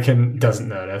 And Anakin doesn't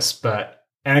notice, but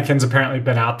Anakin's apparently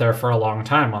been out there for a long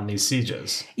time on these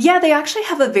sieges. Yeah, they actually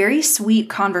have a very sweet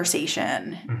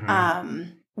conversation.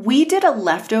 We did a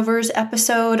leftovers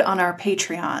episode on our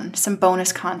Patreon, some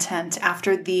bonus content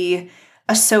after the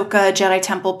Ahsoka Jedi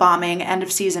Temple bombing end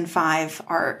of season 5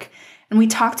 arc. And we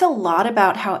talked a lot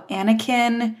about how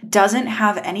Anakin doesn't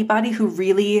have anybody who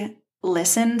really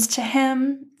listens to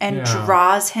him and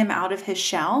draws him out of his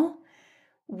shell.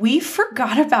 We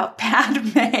forgot about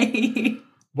Padme.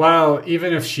 Well,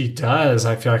 even if she does,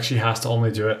 I feel like she has to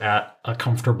only do it at a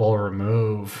comfortable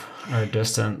remove or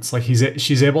distance. Like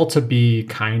she's able to be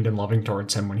kind and loving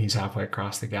towards him when he's halfway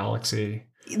across the galaxy.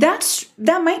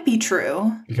 That might be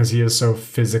true. Because he is so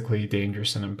physically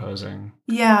dangerous and imposing.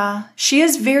 Yeah. She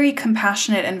is very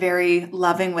compassionate and very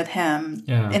loving with him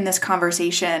in this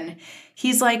conversation.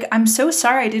 He's like, I'm so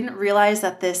sorry. I didn't realize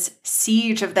that this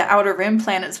siege of the Outer Rim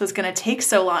planets was going to take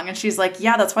so long. And she's like,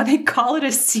 yeah, that's why they call it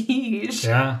a siege.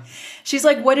 Yeah. She's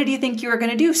like, what did you think you were going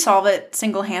to do? Solve it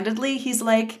single-handedly? He's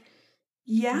like,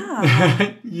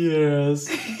 yeah. Yes.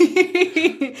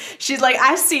 She's like,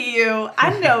 I see you.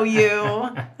 I know you.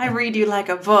 I read you like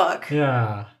a book.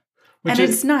 Yeah.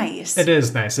 It's nice. It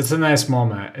is nice. It's a nice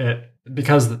moment.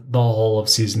 Because the whole of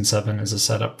season 7 is a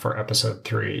setup for episode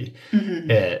 3.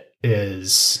 It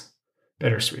is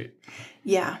bittersweet.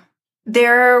 Yeah.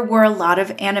 There were a lot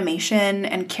of animation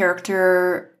and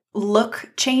character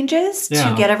look changes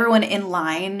to get everyone in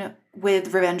line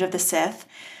with Revenge of the Sith.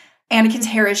 Anakin's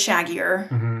hair is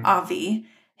shaggier, Avi.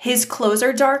 His clothes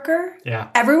are darker. Yeah.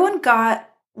 Everyone got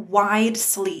wide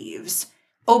sleeves.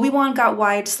 Obi-Wan got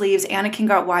wide sleeves. Anakin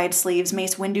got wide sleeves.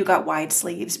 Mace Windu got wide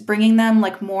sleeves, bringing them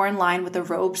like more in line with the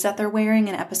robes that they're wearing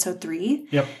in Episode 3.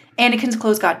 Yep. Anakin's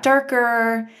clothes got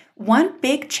darker. One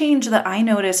big change that I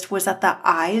noticed was that the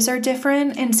eyes are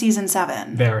different in Season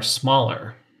 7. They are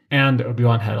smaller. And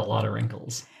Obi-Wan had a lot of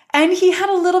wrinkles. And he had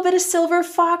a little bit of silver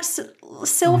fox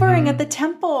silvering at the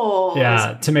temples.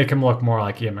 Yeah, to make him look more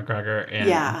like Ian McGregor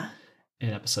in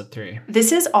Episode 3.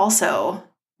 This is also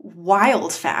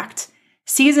wild fact.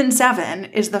 Season 7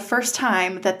 is the first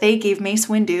time that they gave Mace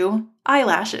Windu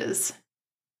eyelashes.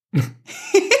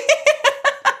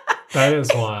 That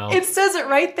is wild. It says it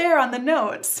right there on the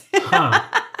notes. Huh.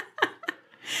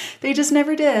 They just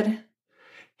never did.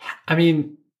 I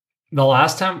mean, the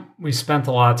last time we spent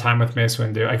a lot of time with Mace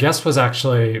Windu, I guess, was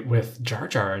actually with Jar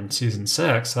Jar in Season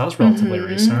 6. So that was relatively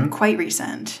recent. Quite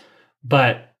recent.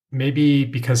 But maybe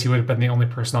because he would have been the only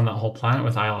person on that whole planet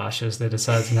with eyelashes, they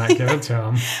decided to not give it to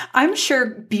him. I'm sure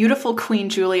beautiful Queen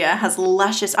Julia has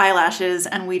luscious eyelashes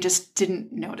and we just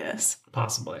didn't notice.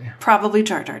 Possibly. Probably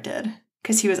Jar Jar did,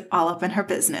 because he was all up in her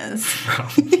business.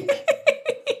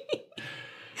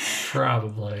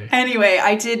 Probably. Anyway,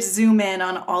 I did zoom in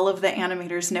on all of the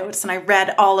animators' notes and I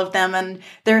read all of them, and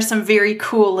there are some very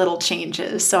cool little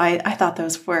changes. So I thought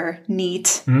those were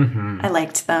neat. I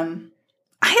liked them.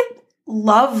 I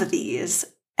love these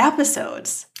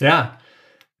episodes. Yeah.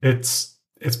 It's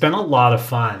been a lot of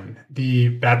fun. The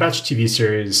Bad Batch TV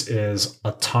series is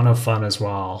a ton of fun as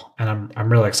well, and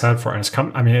I'm really excited for it.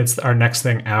 And it's our next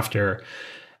thing after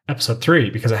Episode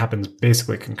 3 because it happens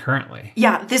basically concurrently.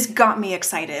 Yeah, this got me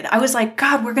excited. I was like,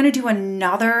 God, we're going to do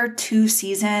another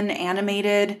 2-season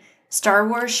animated Star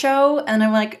Wars show. And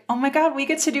I'm like, oh my God, we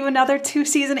get to do another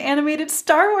 2-season animated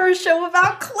Star Wars show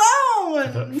about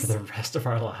clones. For the rest of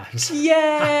our lives.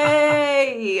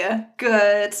 Yay!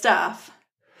 Good stuff.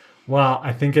 Well,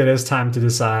 I think it is time to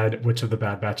decide which of the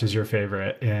Bad Batch is your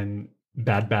favorite in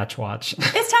Bad Batch Watch.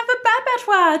 It's time for Bad Batch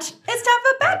Watch. It's time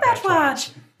for Bad Batch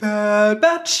Watch. Bad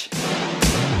Batch.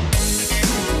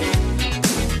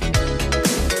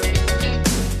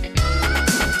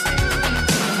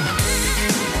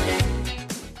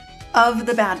 Of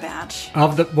the Bad Batch.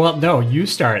 No, you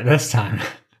start this time.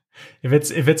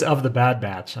 If it's of the Bad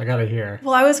Batch, I gotta hear.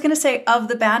 Well, I was gonna say of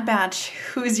the Bad Batch,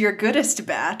 who's your goodest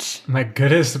batch? My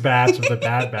goodest batch of the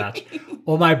Bad Batch.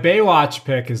 Well, my Baywatch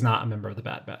pick is not a member of the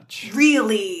Bad Batch.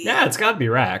 Really? Yeah, it's gotta be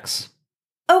Rex.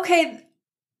 Okay.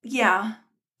 Yeah.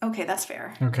 Okay, that's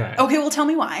fair. Okay, well, tell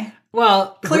me why.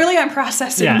 Well, clearly I'm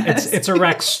processing this. it's a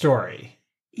Rex story.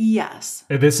 Yes.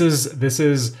 This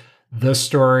is the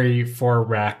story for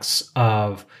Rex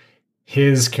of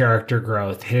his character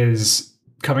growth, his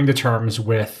coming to terms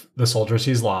with the soldiers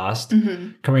he's lost,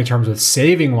 coming to terms with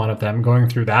saving one of them, going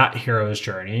through that hero's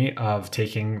journey of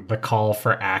taking the call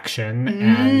for action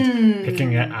and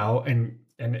picking it out and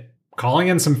calling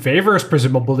in some favors,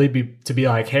 presumably to be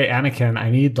like, hey, Anakin, I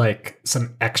need like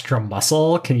some extra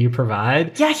muscle. Can you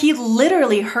provide? Yeah, he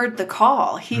literally heard the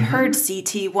call. He heard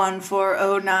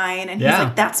CT-1409 and he's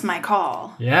like, that's my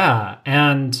call. Yeah,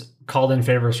 and called in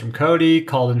favors from Cody,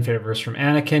 called in favors from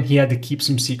Anakin. He had to keep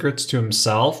some secrets to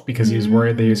himself because he was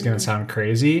worried that he was going to sound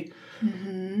crazy.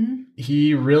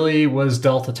 He really was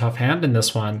dealt a tough hand in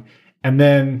this one. And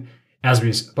then, as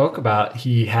we spoke about,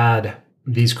 he had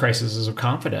these crises of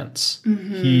confidence.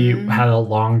 He had a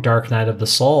long dark night of the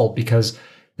soul because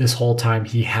this whole time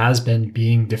he has been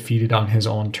being defeated on his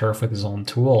own turf with his own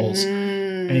tools.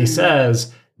 And he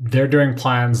says, they're doing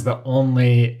plans that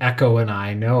only Echo and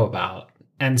I know about.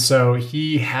 And so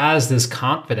he has this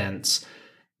confidence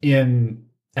in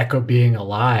Echo being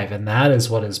alive, and that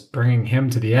is what is bringing him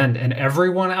to the end. And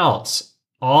everyone else,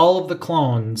 all of the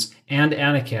clones and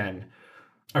Anakin,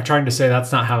 are trying to say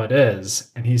that's not how it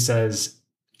is. And he says,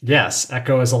 yes,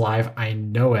 Echo is alive. I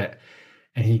know it.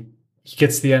 And he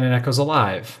gets to the end and Echo's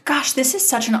alive. Gosh, this is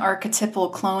such an archetypal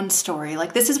clone story.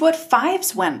 Like, this is what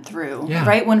Fives went through,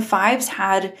 right? When Fives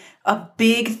had a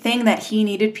big thing that he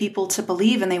needed people to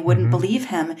believe and they wouldn't believe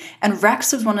him. And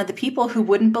Rex was one of the people who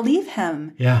wouldn't believe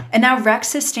him. Yeah. And now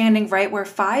Rex is standing right where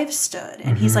Fives stood.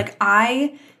 And he's like,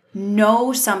 I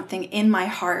know something in my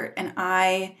heart, and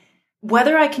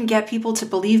whether I can get people to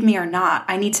believe me or not,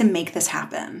 I need to make this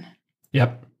happen.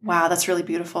 Yep. Wow, that's really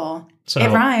beautiful. So it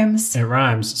rhymes. It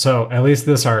rhymes. So at least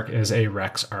this arc is a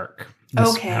Rex arc.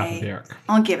 This half of the Okay. arc.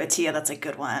 I'll give it to you. That's a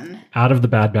good one. Out of the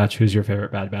Bad Batch, who's your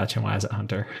favorite Bad Batch and why is it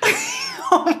Hunter?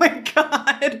 Oh my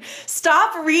God.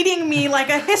 Stop reading me like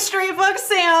a history book,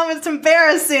 Sam. It's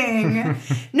embarrassing.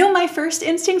 No, my first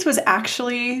instinct was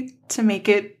actually to make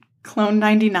it Clone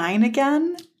 99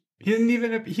 again.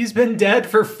 He's been dead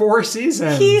for 4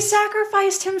 seasons. He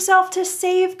sacrificed himself to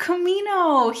save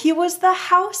Camino. He was the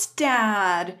house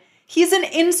dad. He's an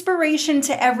inspiration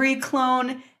to every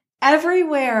clone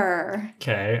everywhere.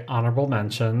 Okay, honorable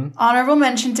mention. Honorable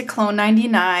mention to Clone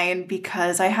 99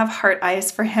 because I have heart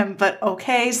eyes for him, but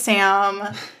okay, Sam.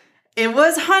 It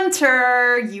was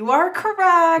Hunter. You are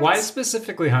correct. Why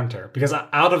specifically Hunter? Because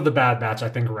out of the Bad Batch, I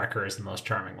think Wrecker is the most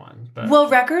charming one. But Well,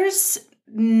 Wrecker's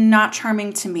not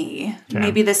charming to me. Okay.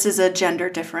 Maybe this is a gender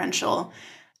differential.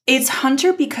 It's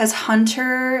Hunter because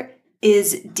Hunter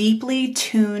is deeply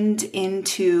tuned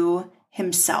into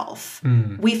himself.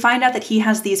 We find out that he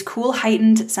has these cool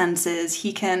heightened senses.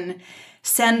 He can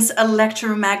sense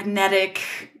electromagnetic,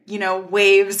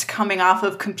 waves coming off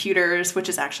of computers, which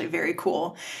is actually very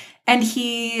cool. And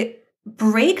he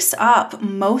breaks up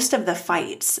most of the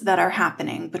fights that are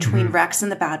happening between Rex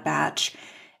and the Bad Batch.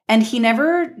 And he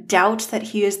never doubts that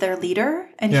he is their leader,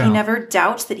 and Yeah. he never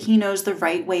doubts that he knows the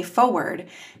right way forward.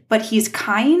 But he's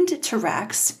kind to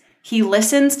Rex. He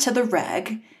listens to the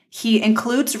Reg. He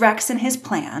includes Rex in his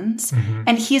plans,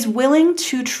 and he's willing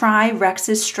to try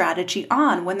Rex's strategy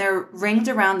on when they're ringed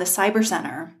around the cyber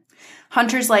center.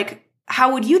 Hunter's like,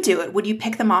 how would you do it? Would you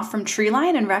pick them off from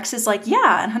Treeline? And Rex is like,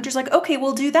 yeah. And Hunter's like, okay,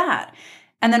 we'll do that.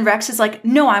 And then Rex is like,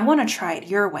 no, I want to try it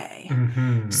your way.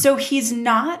 So he's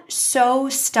not so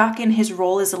stuck in his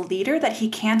role as a leader that he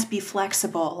can't be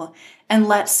flexible and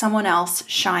let someone else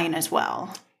shine as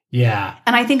well. yeah.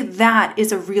 And I think that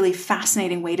is a really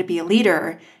fascinating way to be a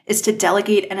leader, is to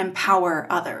delegate and empower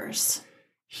others.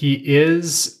 He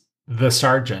is the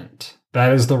sergeant.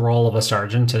 That is the role of a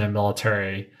sergeant in a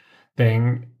military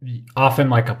thing. Often,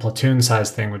 like a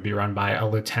platoon-sized thing would be run by a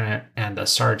lieutenant and a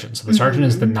sergeant. So the sergeant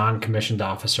is the non-commissioned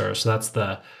officer. So that's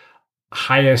the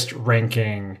highest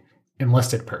ranking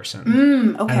enlisted person. And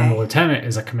then the Okay. lieutenant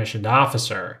is a commissioned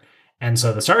officer. And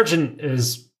so the sergeant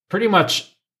is pretty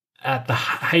much at the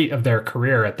height of their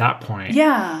career at that point.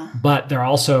 Yeah. But they're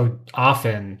also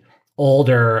often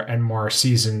older and more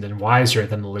seasoned and wiser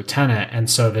than the lieutenant. And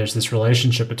so there's this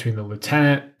relationship between the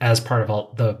lieutenant as part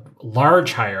of the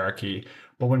large hierarchy.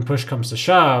 But when push comes to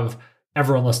shove,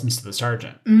 everyone listens to the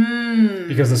sergeant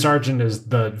because the sergeant is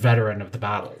the veteran of the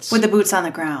battles. With the boots on the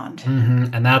ground.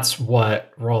 And that's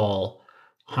what role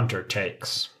Hunter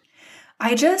takes.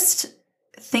 I just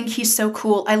think he's so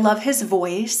cool. I love his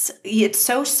voice. It's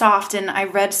so soft. And I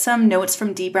read some notes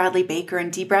from D. Bradley Baker,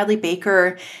 and D. Bradley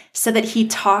Baker said that he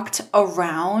talked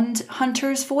around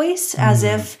Hunter's voice as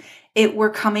if it were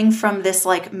coming from this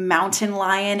like mountain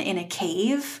lion in a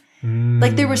cave.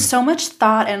 Like there was so much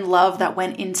thought and love that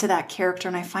went into that character.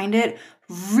 And I find it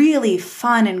really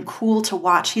fun and cool to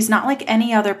watch. He's not like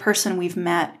any other person we've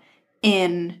met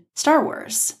in Star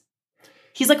Wars.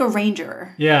 He's like a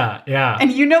ranger. Yeah, yeah.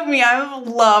 And you know me, I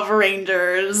love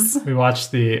rangers. We watched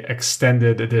the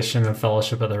extended edition of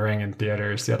Fellowship of the Ring in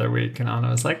theaters the other week, and Anna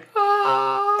was like,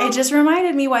 "Ah!" It just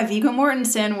reminded me why Viggo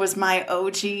Mortensen was my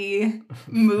OG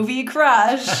movie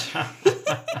crush.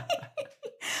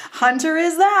 Hunter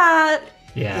is that.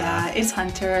 Yeah. Yeah, it's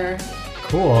Hunter.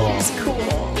 Cool. It's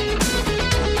cool.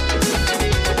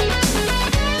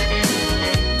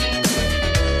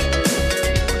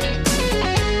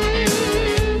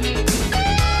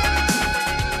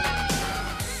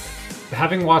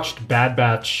 Having watched Bad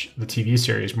Batch, the TV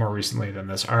series, more recently than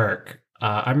this arc,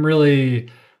 I'm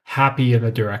really happy in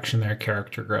the direction their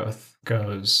character growth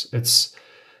goes. It's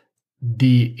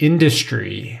the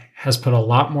industry has put a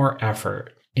lot more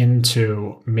effort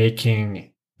into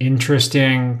making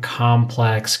interesting,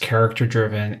 complex,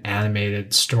 character-driven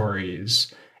animated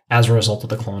stories as a result of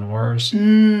the Clone Wars.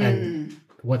 And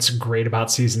what's great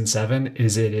about season 7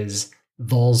 is it is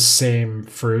those same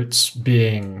fruits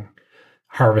being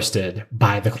harvested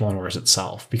by the Clone Wars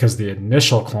itself, because the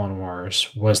initial Clone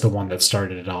Wars was the one that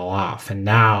started it all off. And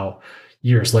now,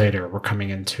 years later, we're coming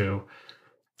into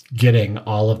getting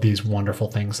all of these wonderful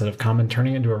things that have come and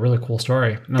turning into a really cool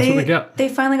story. And that's what we get. They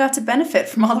finally got to benefit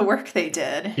from all the work they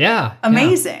did. Yeah.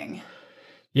 Amazing.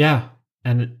 Yeah.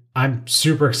 And I'm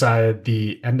super excited.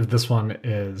 The end of this one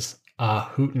is a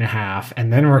hoot and a half.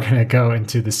 And then we're going to go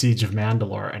into the Siege of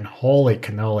Mandalore. And holy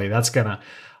cannoli,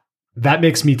 that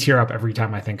makes me tear up every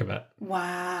time I think of it.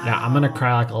 Wow. Yeah, I'm going to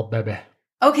cry like a little baby.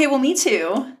 Okay, well, me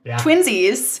too. Yeah.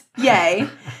 Twinsies. Yay.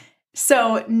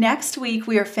 So next week,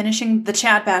 we are finishing the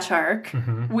Chad Batch arc.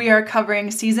 We are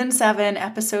covering season 7,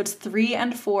 episodes 3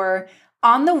 and 4,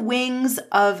 On the Wings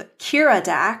of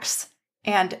Kiradax,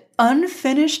 and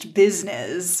Unfinished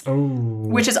Business,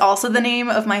 which is also the name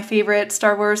of my favorite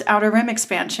Star Wars Outer Rim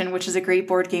expansion, which is a great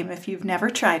board game if you've never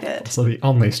tried it. So the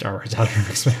only Star Wars Outer Rim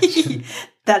expansion.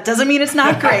 That doesn't mean it's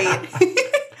not great.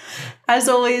 As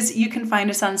always, you can find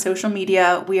us on social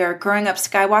media. We are Growing Up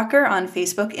Skywalker on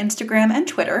Facebook, Instagram, and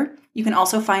Twitter. You can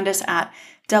also find us at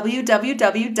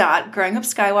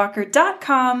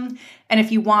www.growingupskywalker.com. And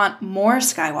if you want more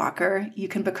Skywalker, you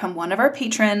can become one of our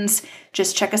patrons.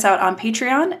 Just check us out on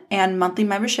Patreon, and monthly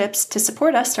memberships to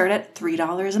support us start at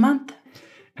 $3 a month.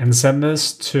 And send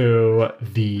this to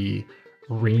the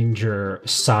Ranger,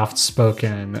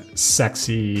 soft-spoken,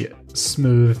 sexy,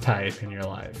 smooth type in your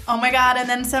life. Oh my God, and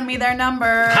then send me their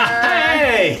number.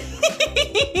 Hey!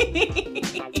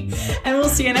 And we'll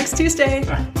see you next Tuesday.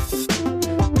 Bye.